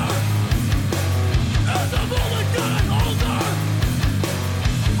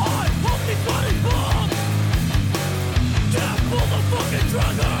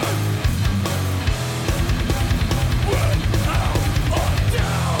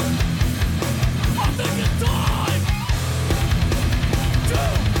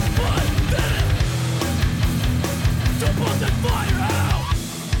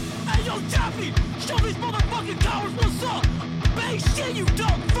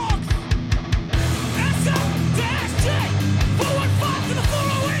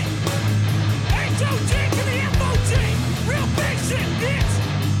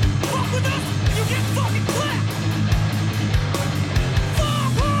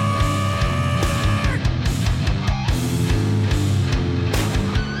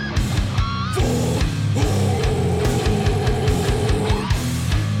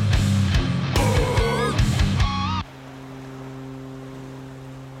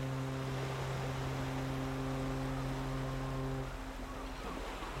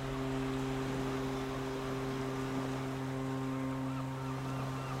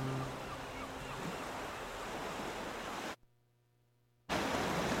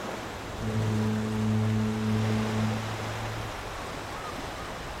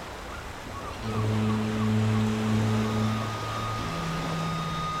Alright,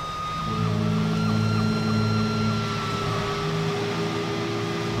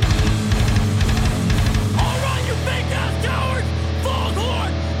 you fake-ass cowards!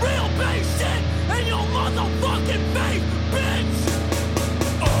 Foghorn! Real base shit! In your motherfucking face, bitch!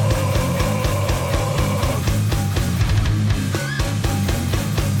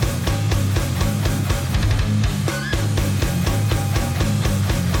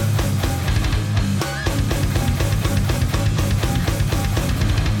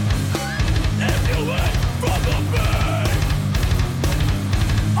 If you ain't from the bay,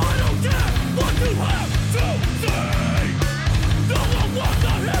 I don't care what you have to say. No one wants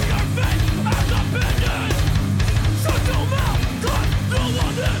to hear your face as opinions. Shut your mouth, 'cause no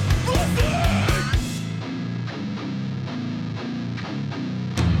one is listening.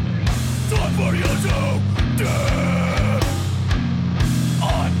 Time for you to dip.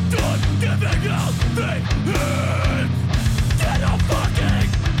 I'm done giving out the hints. Get a fucking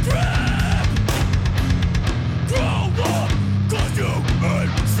grip. Grow up, 'cause you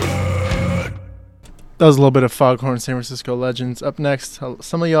ain't shit. That was a little bit of Foghorn San Francisco Legends. Up next,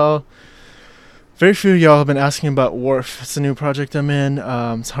 some of y'all, very few of y'all have been asking about Wharf. It's a new project I'm in.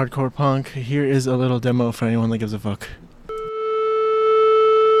 It's hardcore punk. Here is a little demo for anyone that gives a fuck.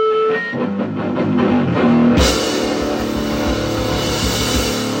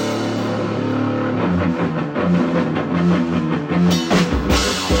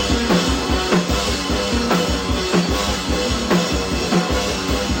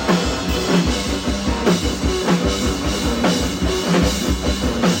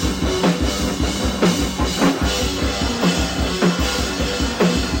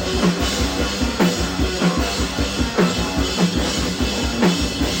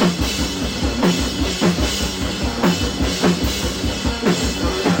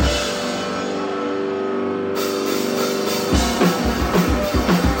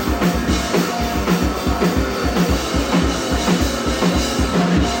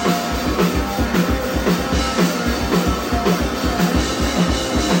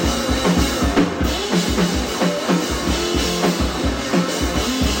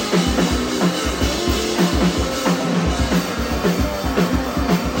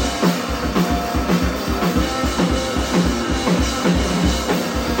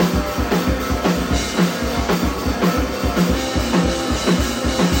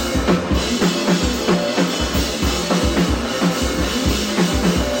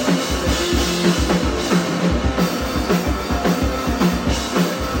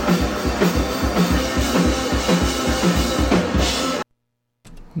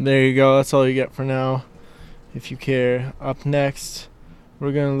 There you go. That's all you get for now. If you care. Up next,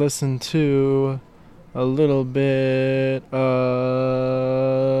 we're going to listen to a little bit of,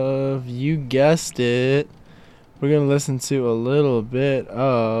 you guessed it, we're going to listen to a little bit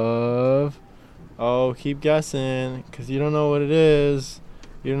of, oh, keep guessing, because you don't know what it is.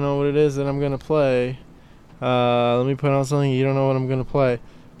 You don't know what it is that I'm going to play. Let me put on something. You don't know what I'm going to play.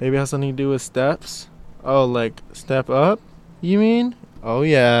 Maybe it has something to do with steps. Oh, like step up, you mean? Oh,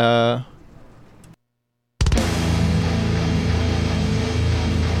 yeah.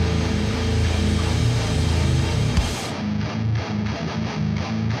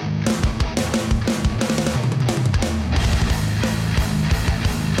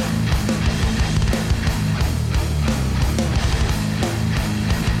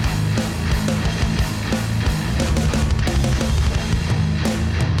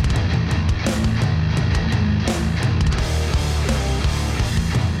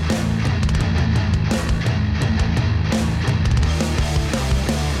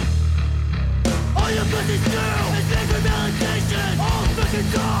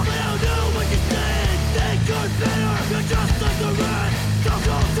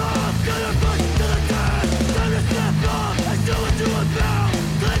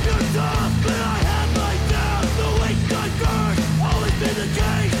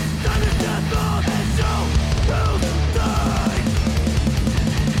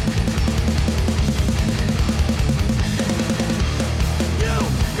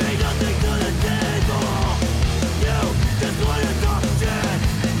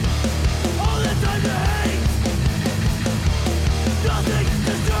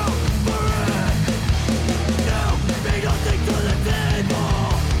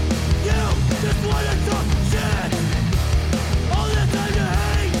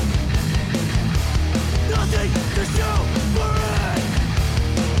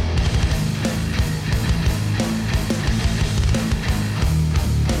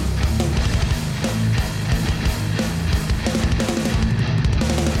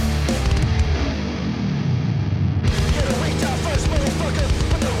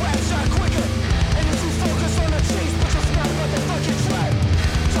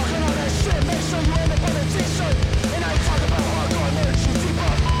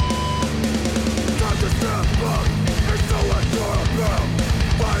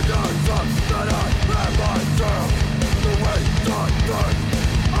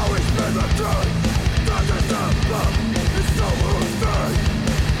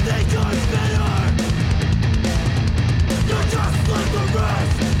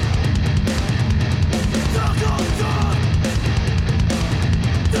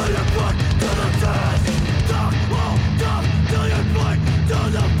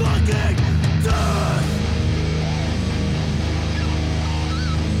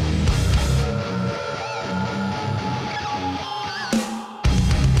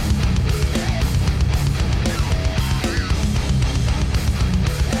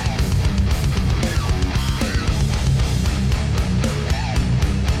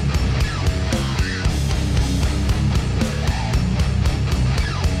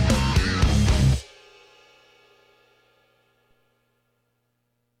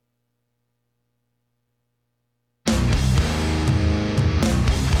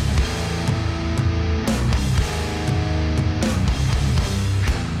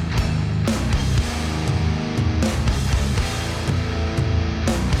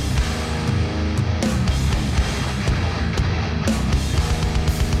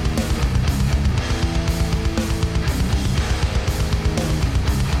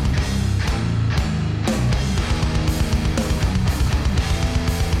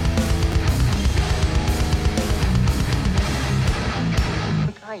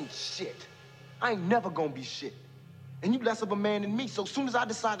 I ain't never gonna be shit. And you less of a man than me, so soon as I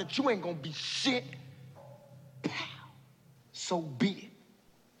decide that you ain't gonna be shit, pow, so be it.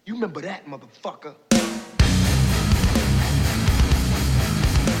 You remember that, motherfucker.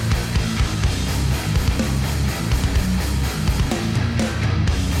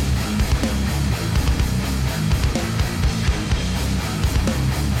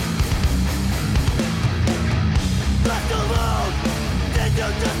 Left alone, did you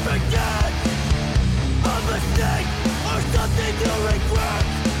just forget a mistake or something you regret?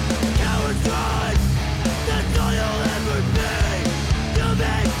 Cowards run, that's all you'll ever be. You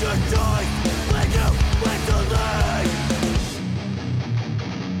make your choice when you went too late.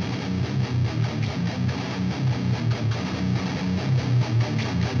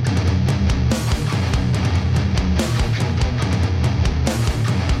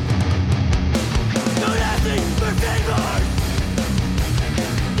 Don't ask me for favors.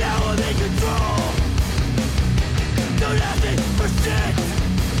 Now I'm in control. Don't ask me for shit.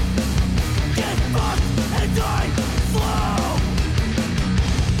 Get fucked and die slow.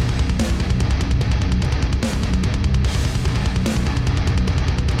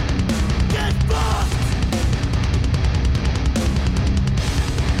 Get fucked.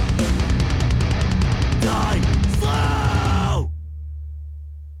 Die slow.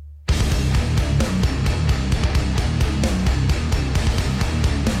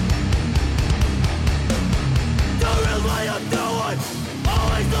 Don't rely on no one,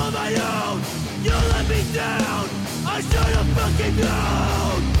 always on my own. You let me down, I should have fucking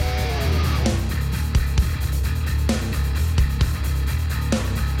known.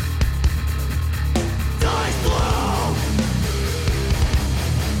 Die slow.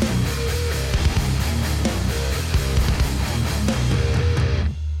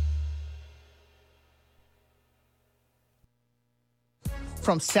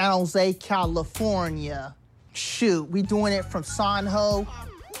 From San Jose, California. Shoot, we doing it from Sanho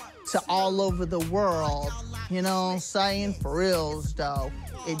to all over the world. You know what I'm saying? For reals, though.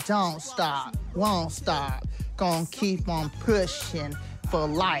 It don't stop, won't stop. Gonna keep on pushing for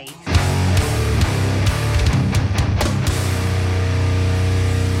life.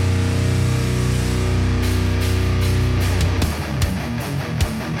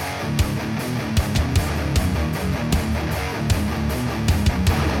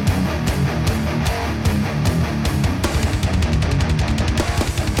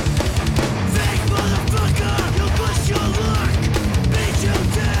 Fake motherfucker, you'll bust your luck. Beat you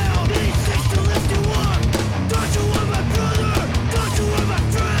down, need six to lift you up. Thought you were my brother, thought you were my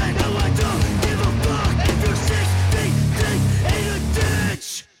friend. Now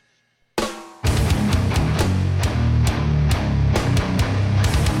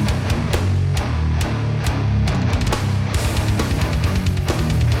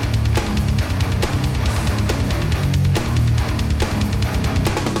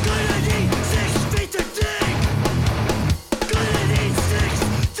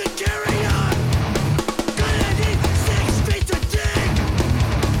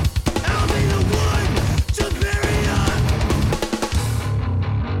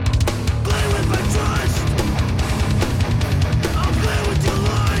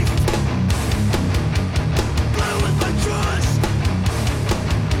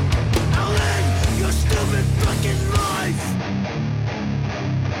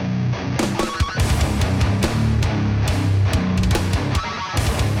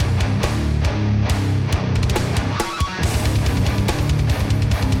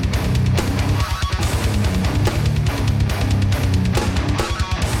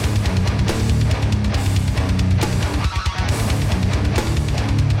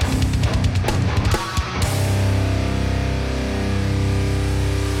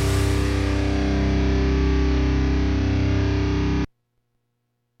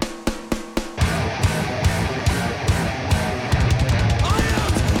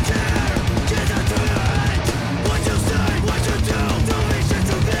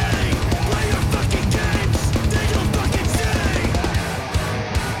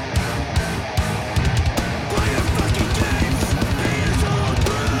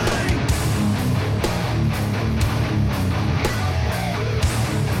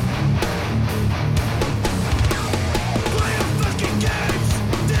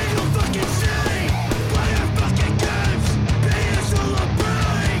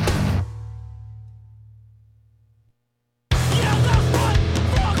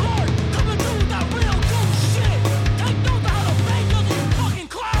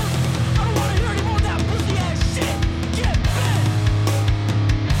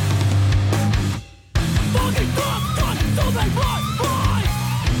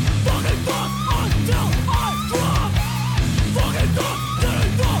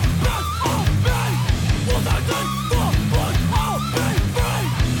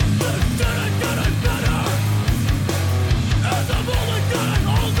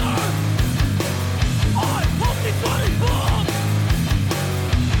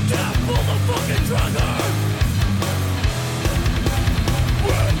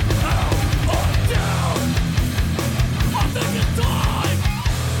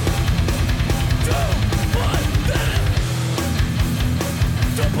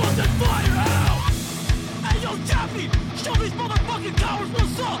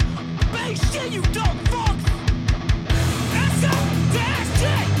Yeah, you dumb fucks! S-O-J!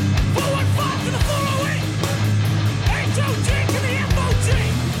 Forward 5 to the 408! H-O-G to the F-O-G!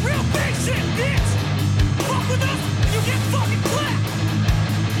 Real big shit, bitch! Fuck with us, you get fucking clapped!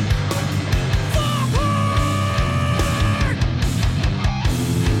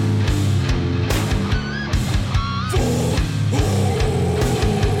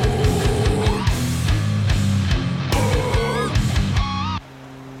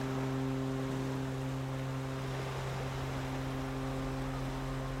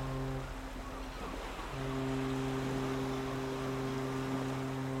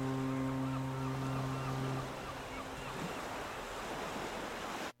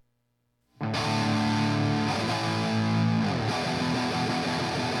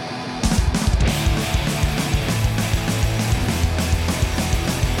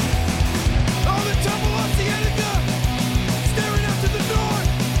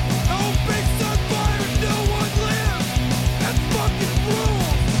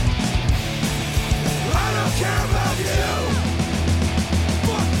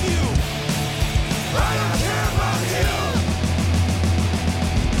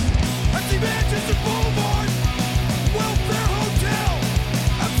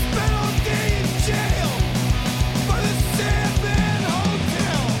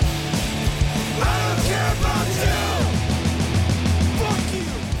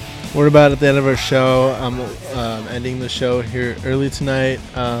 We're about at the end of our show. I'm ending the show here early tonight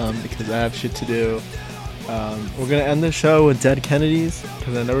because I have shit to do. We're going to end the show with Dead Kennedys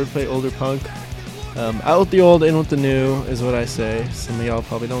because I never play older punk. Out with the old, in with the new is what I say. Some of y'all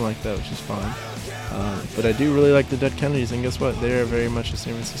probably don't like that, which is fine. But I do really like the Dead Kennedys, and guess what? They're very much a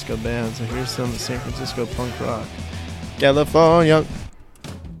San Francisco band. So here's some San Francisco punk rock. California.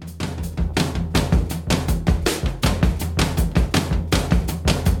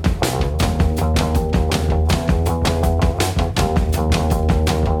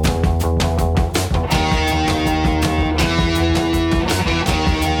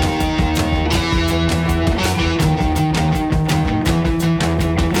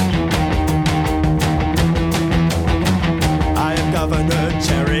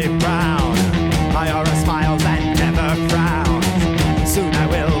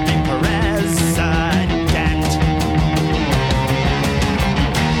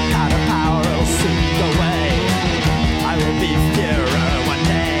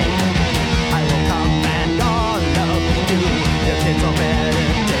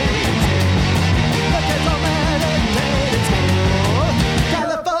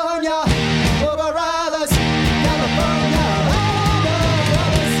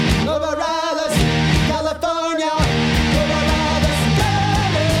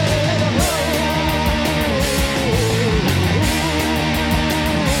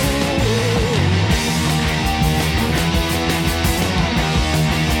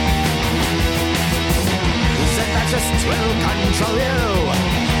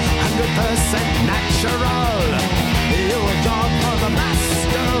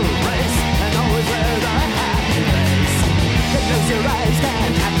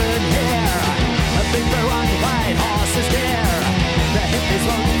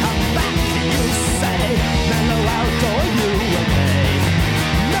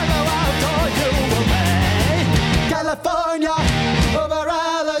 California, over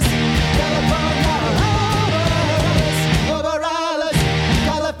others, over others, over others.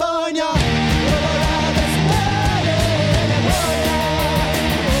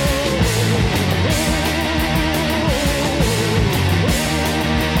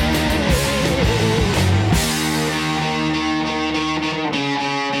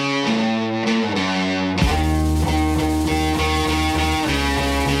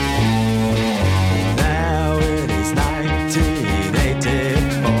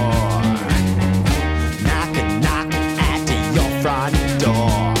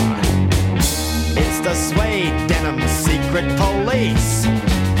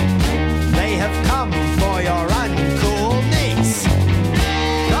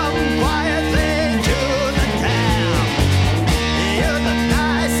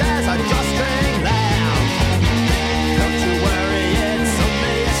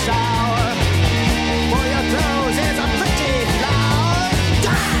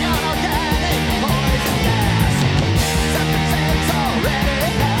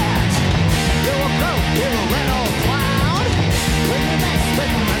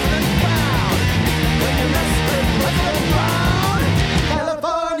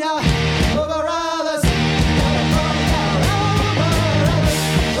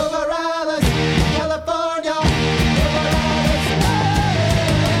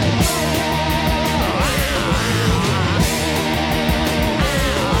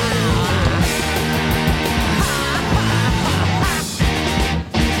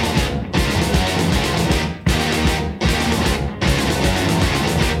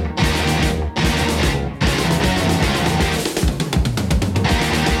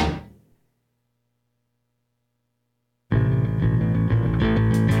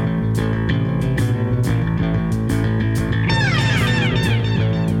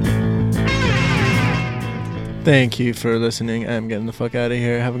 Thank you for listening. I'm getting the fuck out of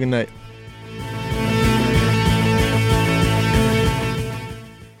here. Have a good night.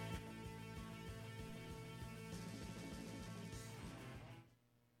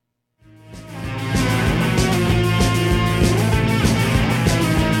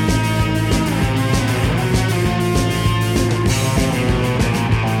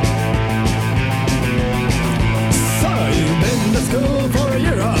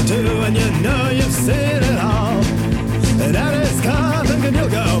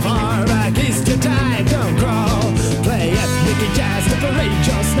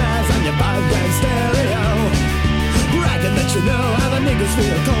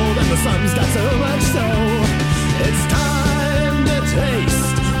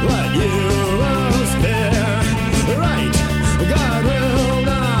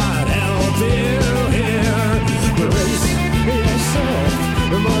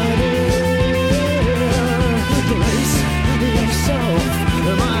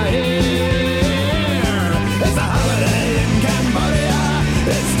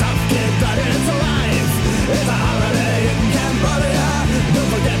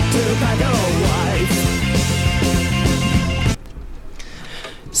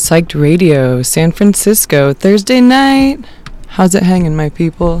 Psyched Radio, San Francisco, Thursday night. How's it hanging, my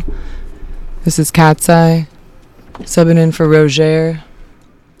people? This is Cat's Eye, subbing in for Roger.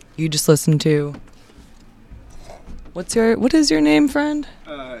 You just listened to... What is your name, friend?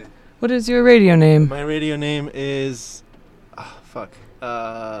 What is your radio name? My radio name is...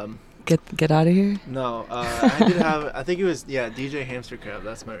 Get out of here? No, I think it was, DJ Hamster Crab.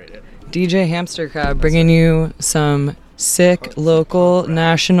 That's my radio name. DJ Hamster Crab, bringing you some sick, local,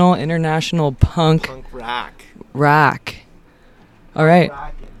 national, international punk rack. All right.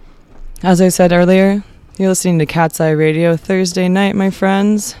 As I said earlier, you're listening to Cat's Eye Radio, Thursday night, my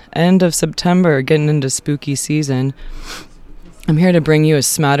friends. End of September, getting into spooky season. I'm here to bring you a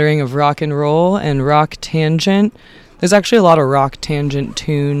smattering of rock and roll and rock tangent. There's actually a lot of rock tangent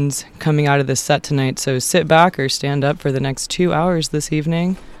tunes coming out of this set tonight, so sit back or stand up for the next 2 hours this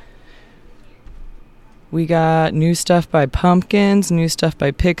evening. We got new stuff by Pumpkins, new stuff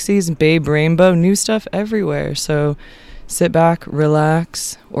by Pixies, Babe Rainbow, new stuff everywhere. So sit back,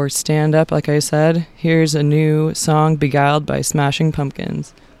 relax, or stand up, like I said. Here's a new song, Beguiled by Smashing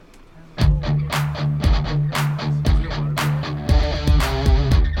Pumpkins.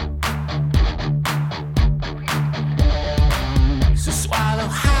 So swallow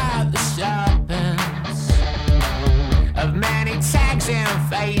hard the serpents of many tags and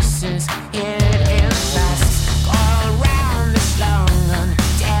faces.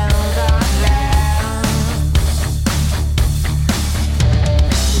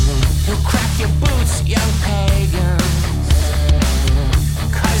 Your boots, young pagans,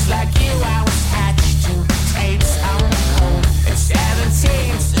 'cause like you I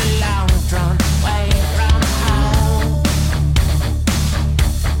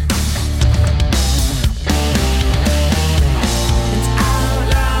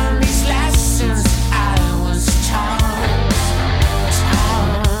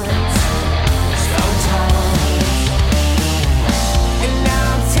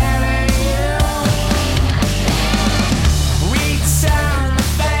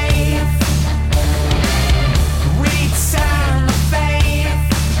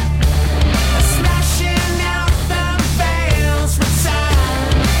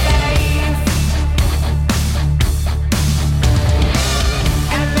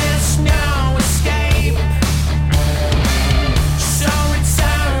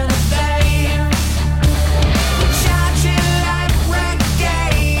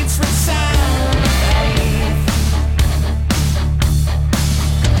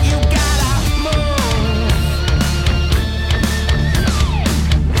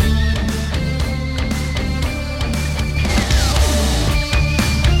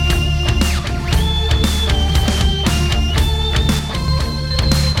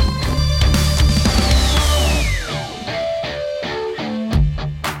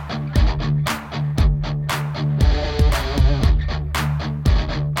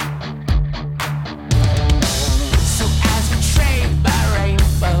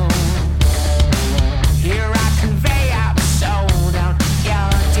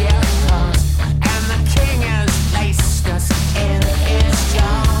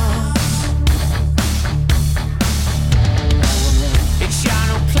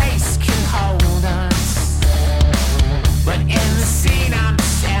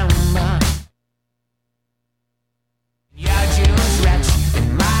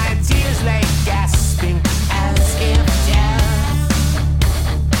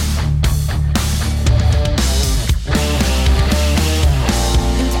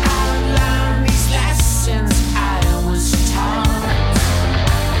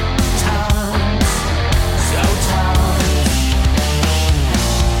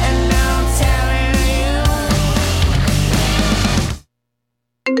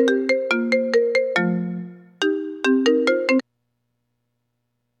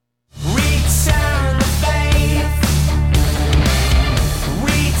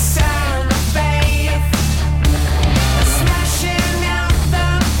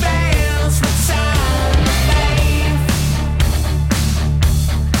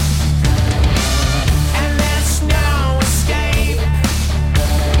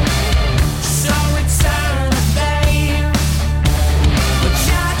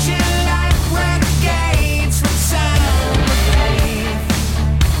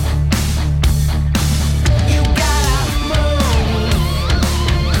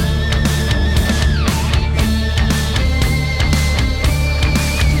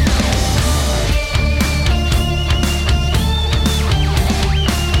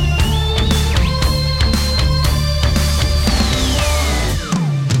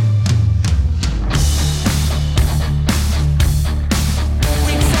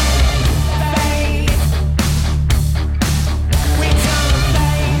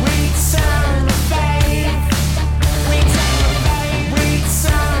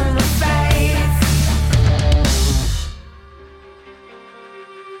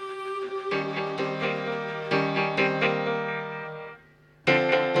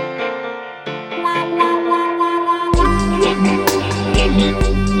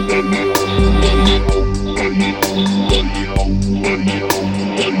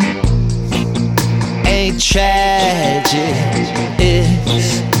Ain't tragic,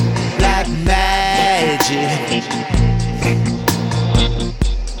 it's like magic.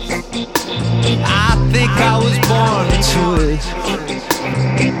 I think I was born into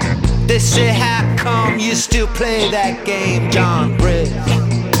it. They say, how come you still play that game, John Britt?